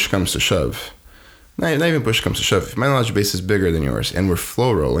 push comes to shove. Not even push comes to shove. If my knowledge base is bigger than yours and we're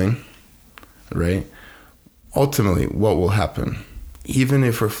flow rolling, right? Ultimately, what will happen? Even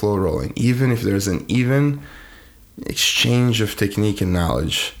if we're flow rolling, even if there's an even exchange of technique and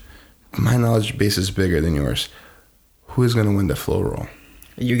knowledge, my knowledge base is bigger than yours. Who is going to win the flow roll?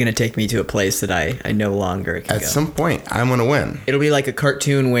 You're going to take me to a place that I no longer can go. At some point, I'm going to win. It'll be like a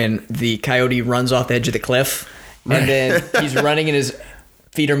cartoon when the coyote runs off the edge of the cliff, and then he's running and his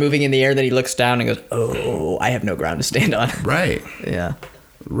feet are moving in the air, then he looks down and goes, oh, I have no ground to stand on. Right. Yeah.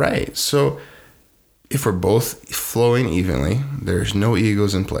 Right. So if we're both flowing evenly, there's no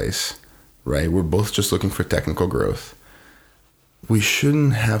egos in place, right? We're both just looking for technical growth. We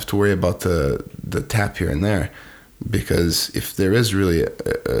shouldn't have to worry about the tap here and there, because if there is really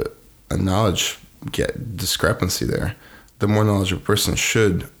a knowledge discrepancy there, the more knowledgeable person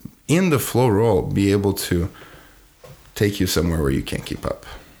should, in the flow roll, be able to take you somewhere where you can't keep up,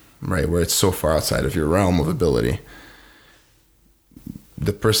 right? Where it's so far outside of your realm of ability.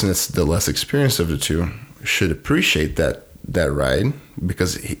 The person that's the less experienced of the two should appreciate that ride,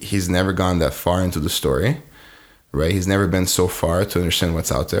 because he's never gone that far into the story, right? He's never been so far to understand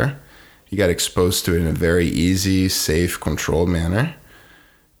what's out there. He got exposed to it in a very easy, safe, controlled manner.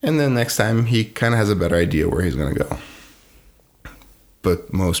 And then next time he kind of has a better idea where he's going to go.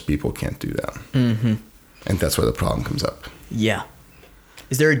 But most people can't do that. Mm-hmm. And that's where the problem comes up. Yeah.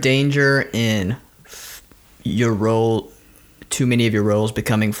 Is there a danger in your role, too many of your roles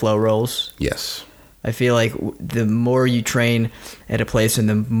becoming flow roles? Yes. I feel like the more you train at a place and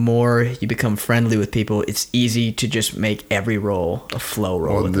the more you become friendly with people, it's easy to just make every roll a flow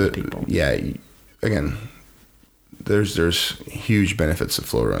roll with those people. Yeah, again, there's huge benefits of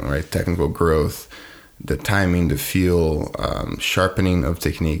flow rolling, right? Technical growth, the timing, the feel, sharpening of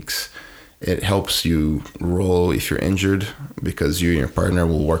techniques. It helps you roll if you're injured because you and your partner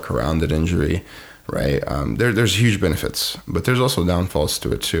will work around that injury, right? There's huge benefits, but there's also downfalls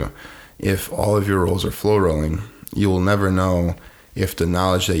to it too. If all of your rolls are flow rolling, you will never know if the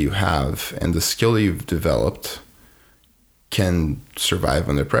knowledge that you have and the skill that you've developed can survive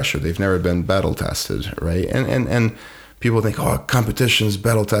under pressure. They've never been battle tested, right? And people think, oh, competition's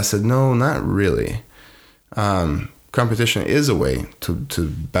battle tested. No, not really. Competition is a way to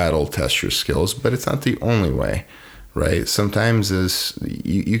battle test your skills, but it's not the only way, right? Sometimes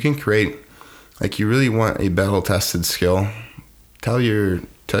you can create, like, you really want a battle tested skill. Tell your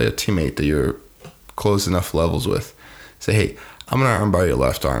teammate that you're close enough levels with. Say, hey, I'm gonna armbar your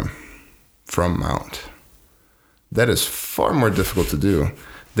left arm from mount. That is far more difficult to do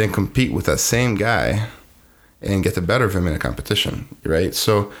than compete with that same guy and get the better of him in a competition, right?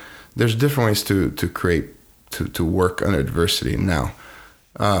 So there's different ways to create, to work under adversity. Now,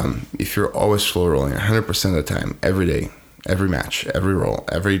 if you're always flow rolling 100% of the time, every day, every match, every roll,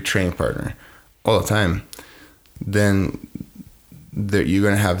 every training partner, all the time, then you're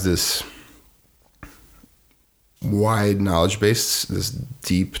going to have this wide knowledge base, this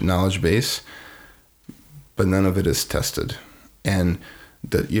deep knowledge base, but none of it is tested. And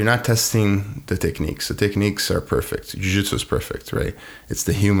you're not testing the techniques. The techniques are perfect. Jiu-jitsu is perfect, right? It's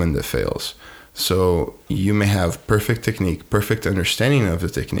the human that fails. So you may have perfect technique, perfect understanding of the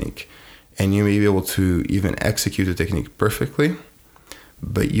technique, and you may be able to even execute the technique perfectly,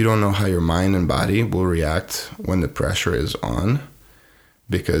 but you don't know how your mind and body will react when the pressure is on,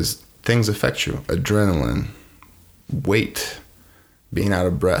 because things affect you. Adrenaline, weight, being out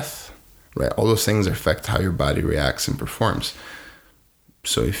of breath, right? All those things affect how your body reacts and performs.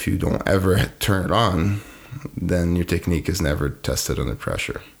 So if you don't ever turn it on, then your technique is never tested under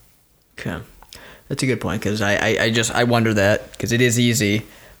pressure. Okay. That's a good point, because I wonder that, because it is easy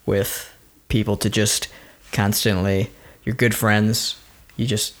with people to just constantly, you're good friends, you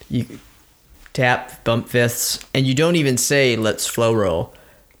tap, bump fists, and you don't even say, let's flow roll.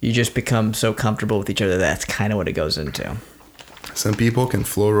 You just become so comfortable with each other. That's kind of what it goes into. Some people can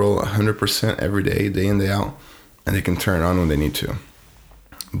flow roll 100% every day, day in, day out, and they can turn it on when they need to.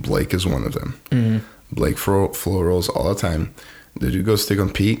 Blake is one of them. Mm-hmm. Blake flow rolls all the time. The dude goes to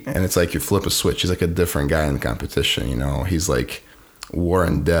compete, and it's like you flip a switch. He's like a different guy in the competition, you know. He's like war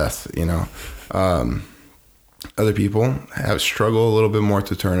and death, you know. Other people struggle a little bit more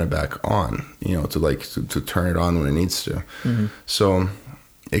to turn it back on, you know, to turn it on when it needs to. Mm-hmm. So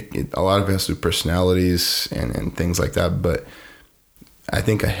a lot of it has to do with personalities and things like that. But I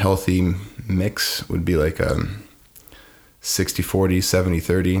think a healthy mix would be like a 60-40,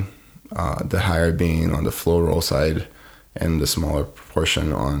 70-30, the higher being on the flow roll side and the smaller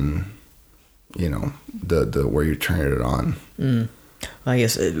proportion on, you know, the where you turn it on. Mm. Well, I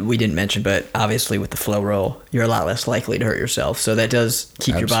guess we didn't mention, but obviously with the flow roll, you're a lot less likely to hurt yourself. So that does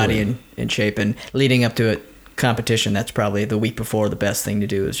keep your body in shape. And leading up to a competition, that's probably the week before the best thing to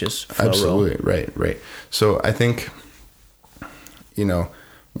do is just flow roll. Absolutely, right. So I think, you know,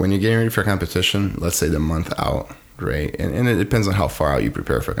 when you're getting ready for a competition, let's say the month out, right? And it depends on how far out you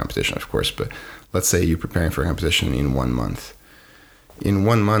prepare for a competition, of course, but let's say you're preparing for a competition in 1 month. In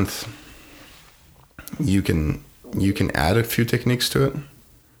 1 month, you can add a few techniques to it,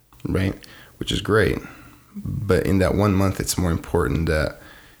 right? Which is great. But in that 1 month, it's more important that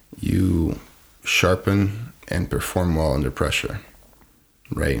you sharpen and perform well under pressure,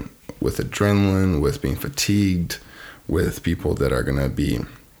 right? With adrenaline, with being fatigued, with people that are going to be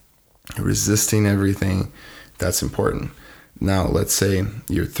resisting everything. That's important. Now, let's say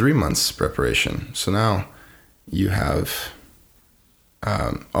you're 3 months preparation. So now you have,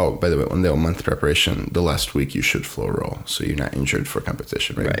 by the way, on the month preparation, the last week you should flow roll. So you're not injured for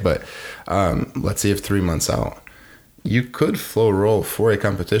competition, right? But let's say you have 3 months out. You could flow roll for a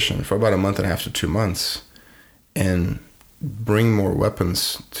competition for about a month and a half to 2 months and bring more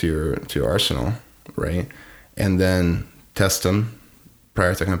weapons to your arsenal, right? And then test them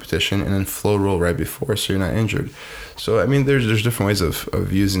prior to competition, and then flow roll right before, so you're not injured. So I mean, there's different ways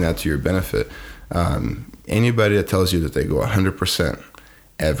of using that to your benefit. Anybody that tells you that they go 100%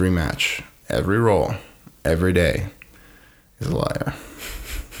 every match, every roll, every day is a liar.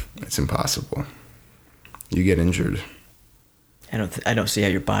 It's impossible. You get injured. I don't see how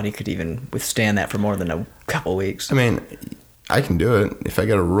your body could even withstand that for more than a couple weeks. I mean, I can do it if I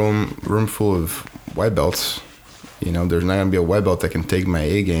got a room full of white belts. You know, there's not gonna be a white belt that can take my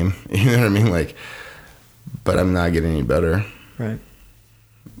A game. You know what I mean? Like, but I'm not getting any better. Right.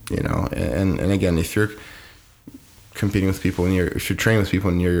 You know, and again, if you're competing with people if you're training with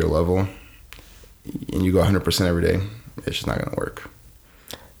people near your level, and you go 100% every day, it's just not gonna work.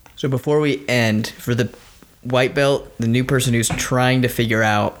 So before we end, for the white belt, the new person who's trying to figure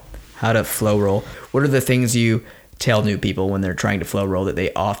out how to flow roll, what are the things you tell new people when they're trying to flow roll that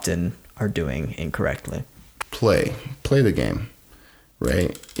they often are doing incorrectly? Play the game,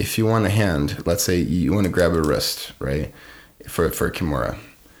 right? If you want a hand, let's say you want to grab a wrist, right, for a Kimura,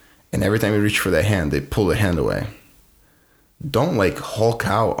 and every time you reach for that hand, they pull the hand away. Don't like Hulk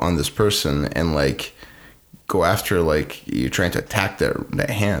out on this person and like go after like you're trying to attack that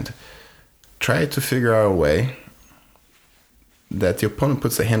hand. Try to figure out a way that the opponent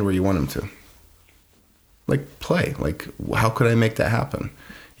puts the hand where you want him to. Like play, like how could I make that happen?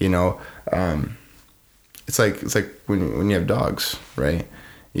 You know, it's like when you have dogs, right?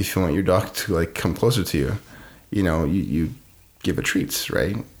 If you want your dog to like come closer to you, you know, you give it treats,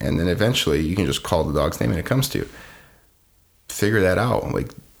 right? And then eventually you can just call the dog's name and it comes to you. Figure that out.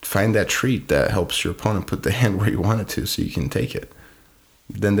 Like find that treat that helps your opponent put the hand where you want it to so you can take it.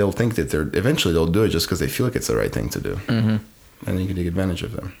 Then they'll think that eventually they'll do it just because they feel like it's the right thing to do. Mm-hmm. And then you can take advantage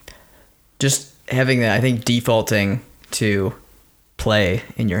of them. Just having that, I think, defaulting to play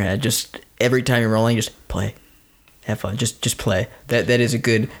in your head. Just every time you're rolling, just play. Have fun. Just play. That is a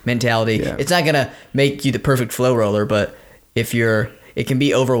good mentality. Yeah. It's not gonna make you the perfect flow roller, but it can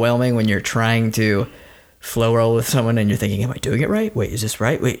be overwhelming when you're trying to flow roll with someone and you're thinking, am I doing it right? Wait, is this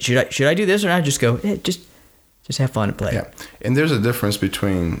right? Wait, should I do this or not? Just go, just have fun and play. Yeah. And there's a difference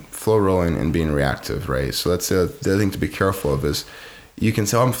between flow rolling and being reactive, right? So that's the other thing to be careful of is you can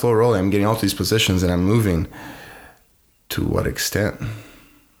say, I'm flow rolling, I'm getting all these positions and I'm moving. To what extent?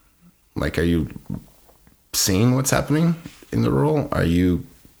 Like, are you seeing what's happening in the roll? Are you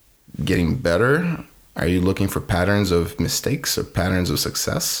getting better? Are you looking for patterns of mistakes or patterns of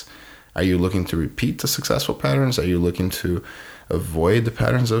success? Are you looking to repeat the successful patterns? Are you looking to avoid the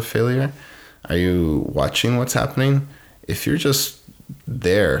patterns of failure? Are you watching what's happening? If you're just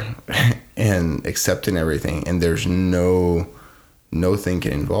there and accepting everything and there's no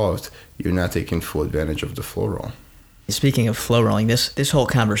thinking involved, you're not taking full advantage of the flow roll. Speaking of flow rolling, this whole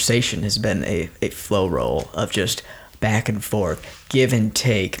conversation has been a flow roll of just back and forth, give and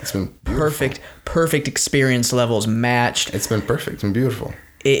take. It's been perfect experience levels matched. It's been perfect and beautiful.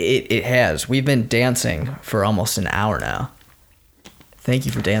 It has. We've been dancing for almost an hour now. Thank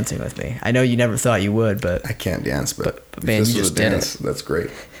you for dancing with me. I know you never thought you would, but I can't dance, but man, you just did it. That's great.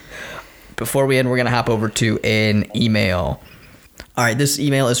 Before we end, we're gonna hop over to an email. All right, this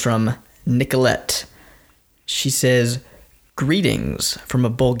email is from Nicolette. She says, greetings from a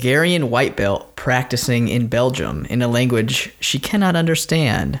Bulgarian white belt practicing in Belgium in a language she cannot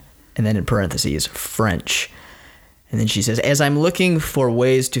understand. And then in parentheses, French. And then she says, as I'm looking for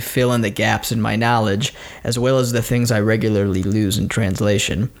ways to fill in the gaps in my knowledge, as well as the things I regularly lose in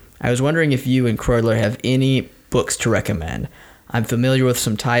translation, I was wondering if you and Kreudler have any books to recommend. I'm familiar with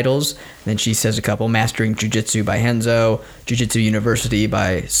some titles. And then she says a couple, Mastering Jiu-Jitsu by Henzo, Jiu-Jitsu University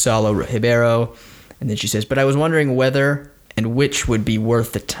by Saulo Ribeiro. And then she says, but I was wondering whether and which would be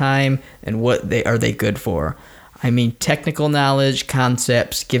worth the time and what are they good for. I mean, technical knowledge,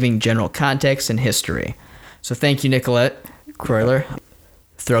 concepts, giving general context, and history. So thank you, Nicolette. Kreudler,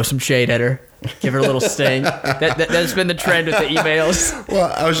 throw some shade at her. Give her a little sting. That's been the trend with the emails.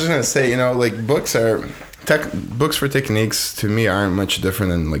 Well, I was just going to say, like books for techniques to me aren't much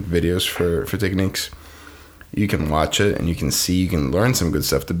different than like videos for techniques. You can watch it and you can see, you can learn some good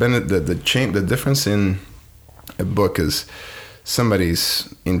stuff. The difference in a book is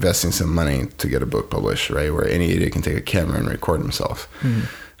somebody's investing some money to get a book published, right? Where any idiot can take a camera and record himself.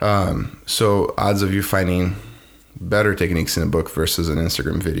 Mm-hmm. So odds of you finding better techniques in a book versus an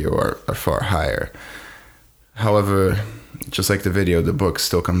Instagram video are far higher. However, just like the video, the book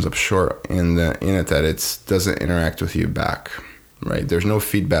still comes up short in it that it doesn't interact with you back, right? There's no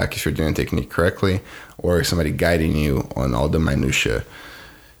feedback if you're doing a technique correctly or somebody guiding you on all the minutiae.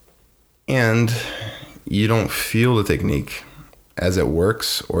 And you don't feel the technique as it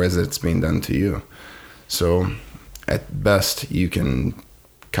works or as it's being done to you. So at best, you can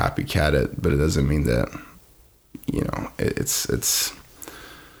copycat it, but it doesn't mean that, it's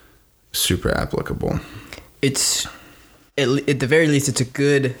super applicable. It's, at the very least, it's a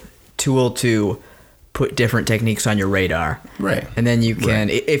good tool to put different techniques on your radar. Right. And then you can,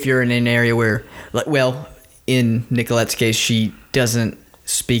 if you're in an area where, in Nicolette's case, she doesn't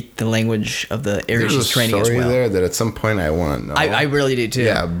speak the language of the area There's she's a training as story well. there that at some point I want to know. I really do too.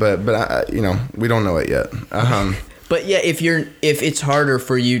 Yeah, but we don't know it yet. But yeah, if it's harder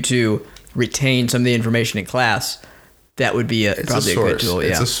for you to retain some of the information in class, that would be probably a good tool.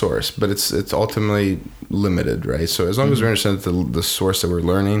 It's a source, but it's ultimately limited, right? So as long as we understand that the source that we're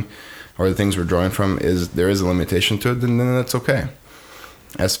learning or the things we're drawing from there is a limitation to it, then that's okay.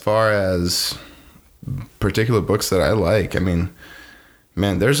 As far as particular books that I like, I mean,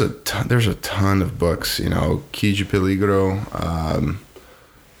 man, there's a ton of books. Kiji Peligro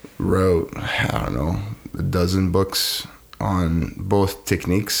wrote, I don't know, a dozen books on both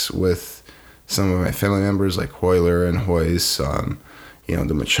techniques with some of my family members like Hoyler and Hoyce, the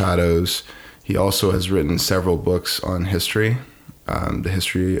Machados. He also has written several books on history, the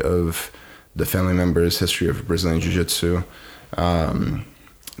history of the family members, history of Brazilian Jiu-Jitsu.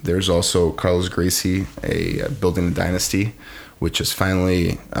 There's also Carlos Gracie, a Building a Dynasty, which has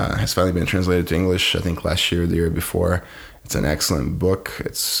finally been translated to English, I think last year or the year before. It's an excellent book.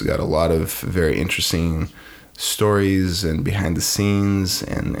 It's got a lot of very interesting stories and behind the scenes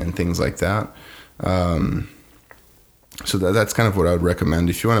and things like that. So that's kind of what I would recommend.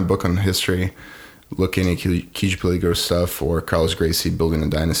 If you want a book on history, look into Kiji Peligro stuff or Carlos Gracie, Building a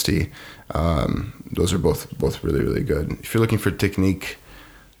Dynasty. Those are both really, really good. If you're looking for technique,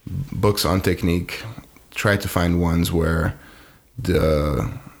 books on technique, try to find ones where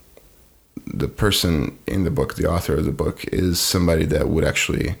the person in the book, the author of the book, is somebody that would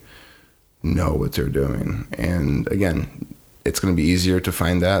actually know what they're doing. And again, it's going to be easier to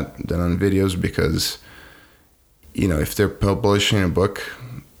find that than on videos because, if they're publishing a book,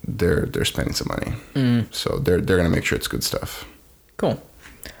 they're spending some money. So they're going to make sure it's good stuff. Cool.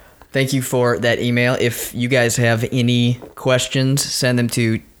 Thank you for that email. If you guys have any questions, send them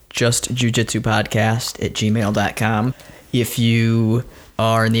to justjujitsupodcast@gmail.com. If you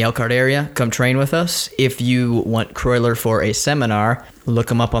are in the Elkhart area, come train with us. If you want Croyler for a seminar,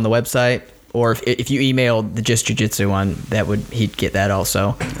 look him up on the website. Or if you email the Just Jiu-Jitsu one, he'd get that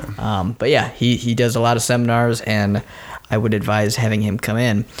also. Yeah. But yeah, he does a lot of seminars, and I would advise having him come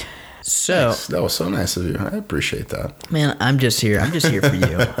in. So Thanks. That was so nice of you. I appreciate that. Man, I'm just here for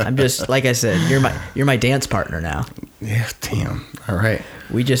you. I'm just, like I said, you're my dance partner now. Yeah, damn. All right.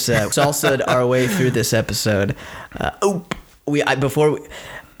 We just salsa'd our way through this episode. We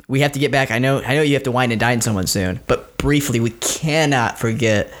have to get back. I know you have to wine and dine someone soon, but briefly, we cannot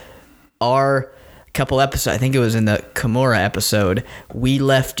forget our couple episodes. I think it was in the Kimura episode. We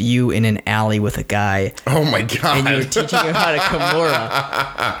left you in an alley with a guy. Oh my god! And you were teaching him how to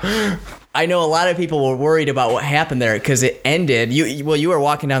Kimura. I know a lot of people were worried about what happened there because it ended. You were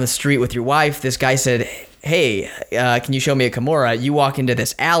walking down the street with your wife. This guy said, "Hey, can you show me a Kimura?" You walk into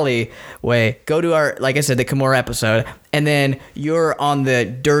this alleyway, go to our, like I said, the Kimura episode, and then you're on the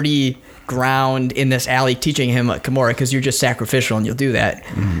dirty ground in this alley teaching him a Kimura because you're just sacrificial and you'll do that.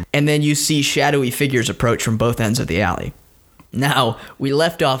 Mm-hmm. And then you see shadowy figures approach from both ends of the alley. Now, we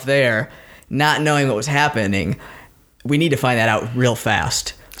left off there not knowing what was happening. We need to find that out real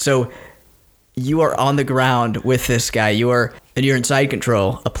fast. So you are on the ground with this guy. You're in side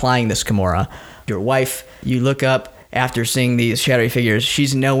control applying this Kimura. Your wife, you look up after seeing these shadowy figures.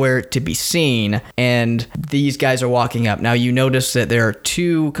 She's nowhere to be seen, and these guys are walking up. Now you notice that there are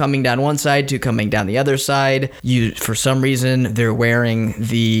two coming down one side, two coming down the other side. For some reason, they're wearing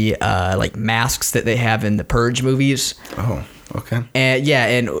the like masks that they have in the Purge movies. Oh, okay. And yeah,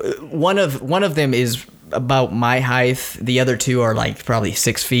 and one of them is about my height. The other two are like probably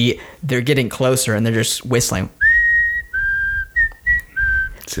 6 feet. They're getting closer, and they're just whistling.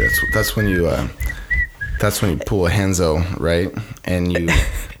 See, that's when you pull a Henzo, right? And you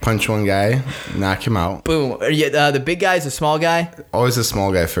punch one guy, knock him out. Boom. The big guy's a small guy? Always a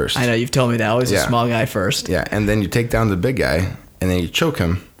small guy first. I know, you've told me that. Always a small guy first. Yeah, and then you take down the big guy, and then you choke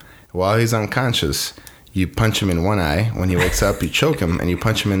him. While he's unconscious, you punch him in one eye. When he wakes up, you choke him, and you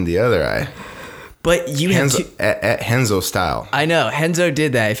punch him in the other eye. But you at Henzo style. I know. Henzo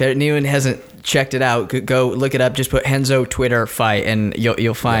did that. If anyone hasn't checked it out, go look it up. Just put Henzo Twitter fight, and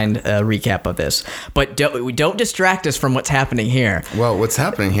you'll find a recap of this. But don't distract us from what's happening here. Well, what's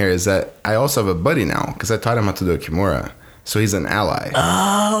happening here is that I also have a buddy now because I taught him how to do a Kimura. So he's an ally.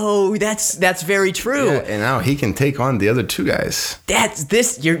 Oh, that's very true. Yeah, and now he can take on the other two guys.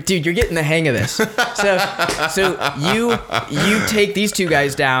 You're getting the hang of this. So you take these two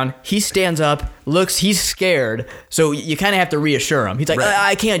guys down. He stands up, he's scared. So you kind of have to reassure him. He's like, right.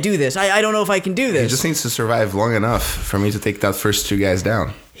 I can't do this. I don't know if I can do this. He just needs to survive long enough for me to take that first two guys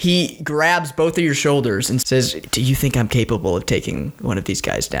down. He grabs both of your shoulders and says, "Do you think I'm capable of taking one of these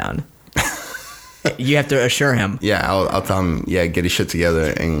guys down?" You have to assure him. Yeah, I'll tell him, get his shit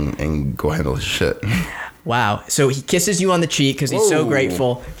together and go handle his shit. Wow. So he kisses you on the cheek because he's so Whoa.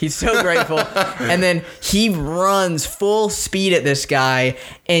 grateful. He's so grateful. And then he runs full speed at this guy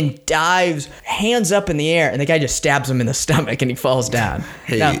and dives, hands up in the air, and the guy just stabs him in the stomach and he falls down.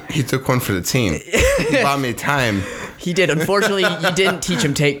 Hey, Now, he took one for the team. He bought me time. he did. Unfortunately, you didn't teach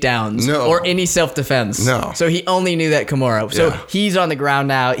him takedowns No. or any self-defense. No. So he only knew that Kimura. So Yeah. he's on the ground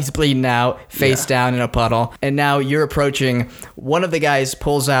now. He's bleeding out, face down in a puddle. And now you're approaching. One of the guys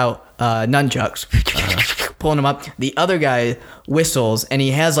pulls out nunchucks, pulling him up. The other guy whistles, and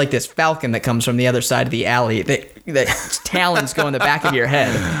he has like this falcon that comes from the other side of the alley. That talons go in the back of your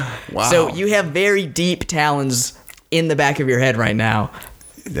head. Wow. So you have very deep talons in the back of your head right now.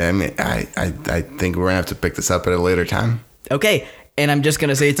 I mean, I think we're gonna have to pick this up at a later time. Okay. And I'm just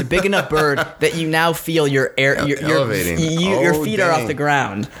gonna say it's a big enough bird that you now feel your air, your Elevating. your Oh, feet are off dang. the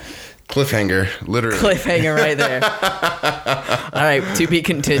ground. Cliffhanger, literally. Cliffhanger right there. All right, to be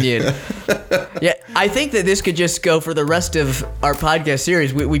continued. Yeah, I think that this could just go for the rest of our podcast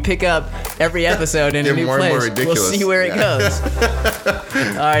series. We pick up every episode in a Get new more and more place. We'll ridiculous. see where it goes.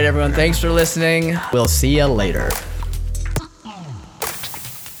 All right, everyone. Thanks for listening. We'll see you later.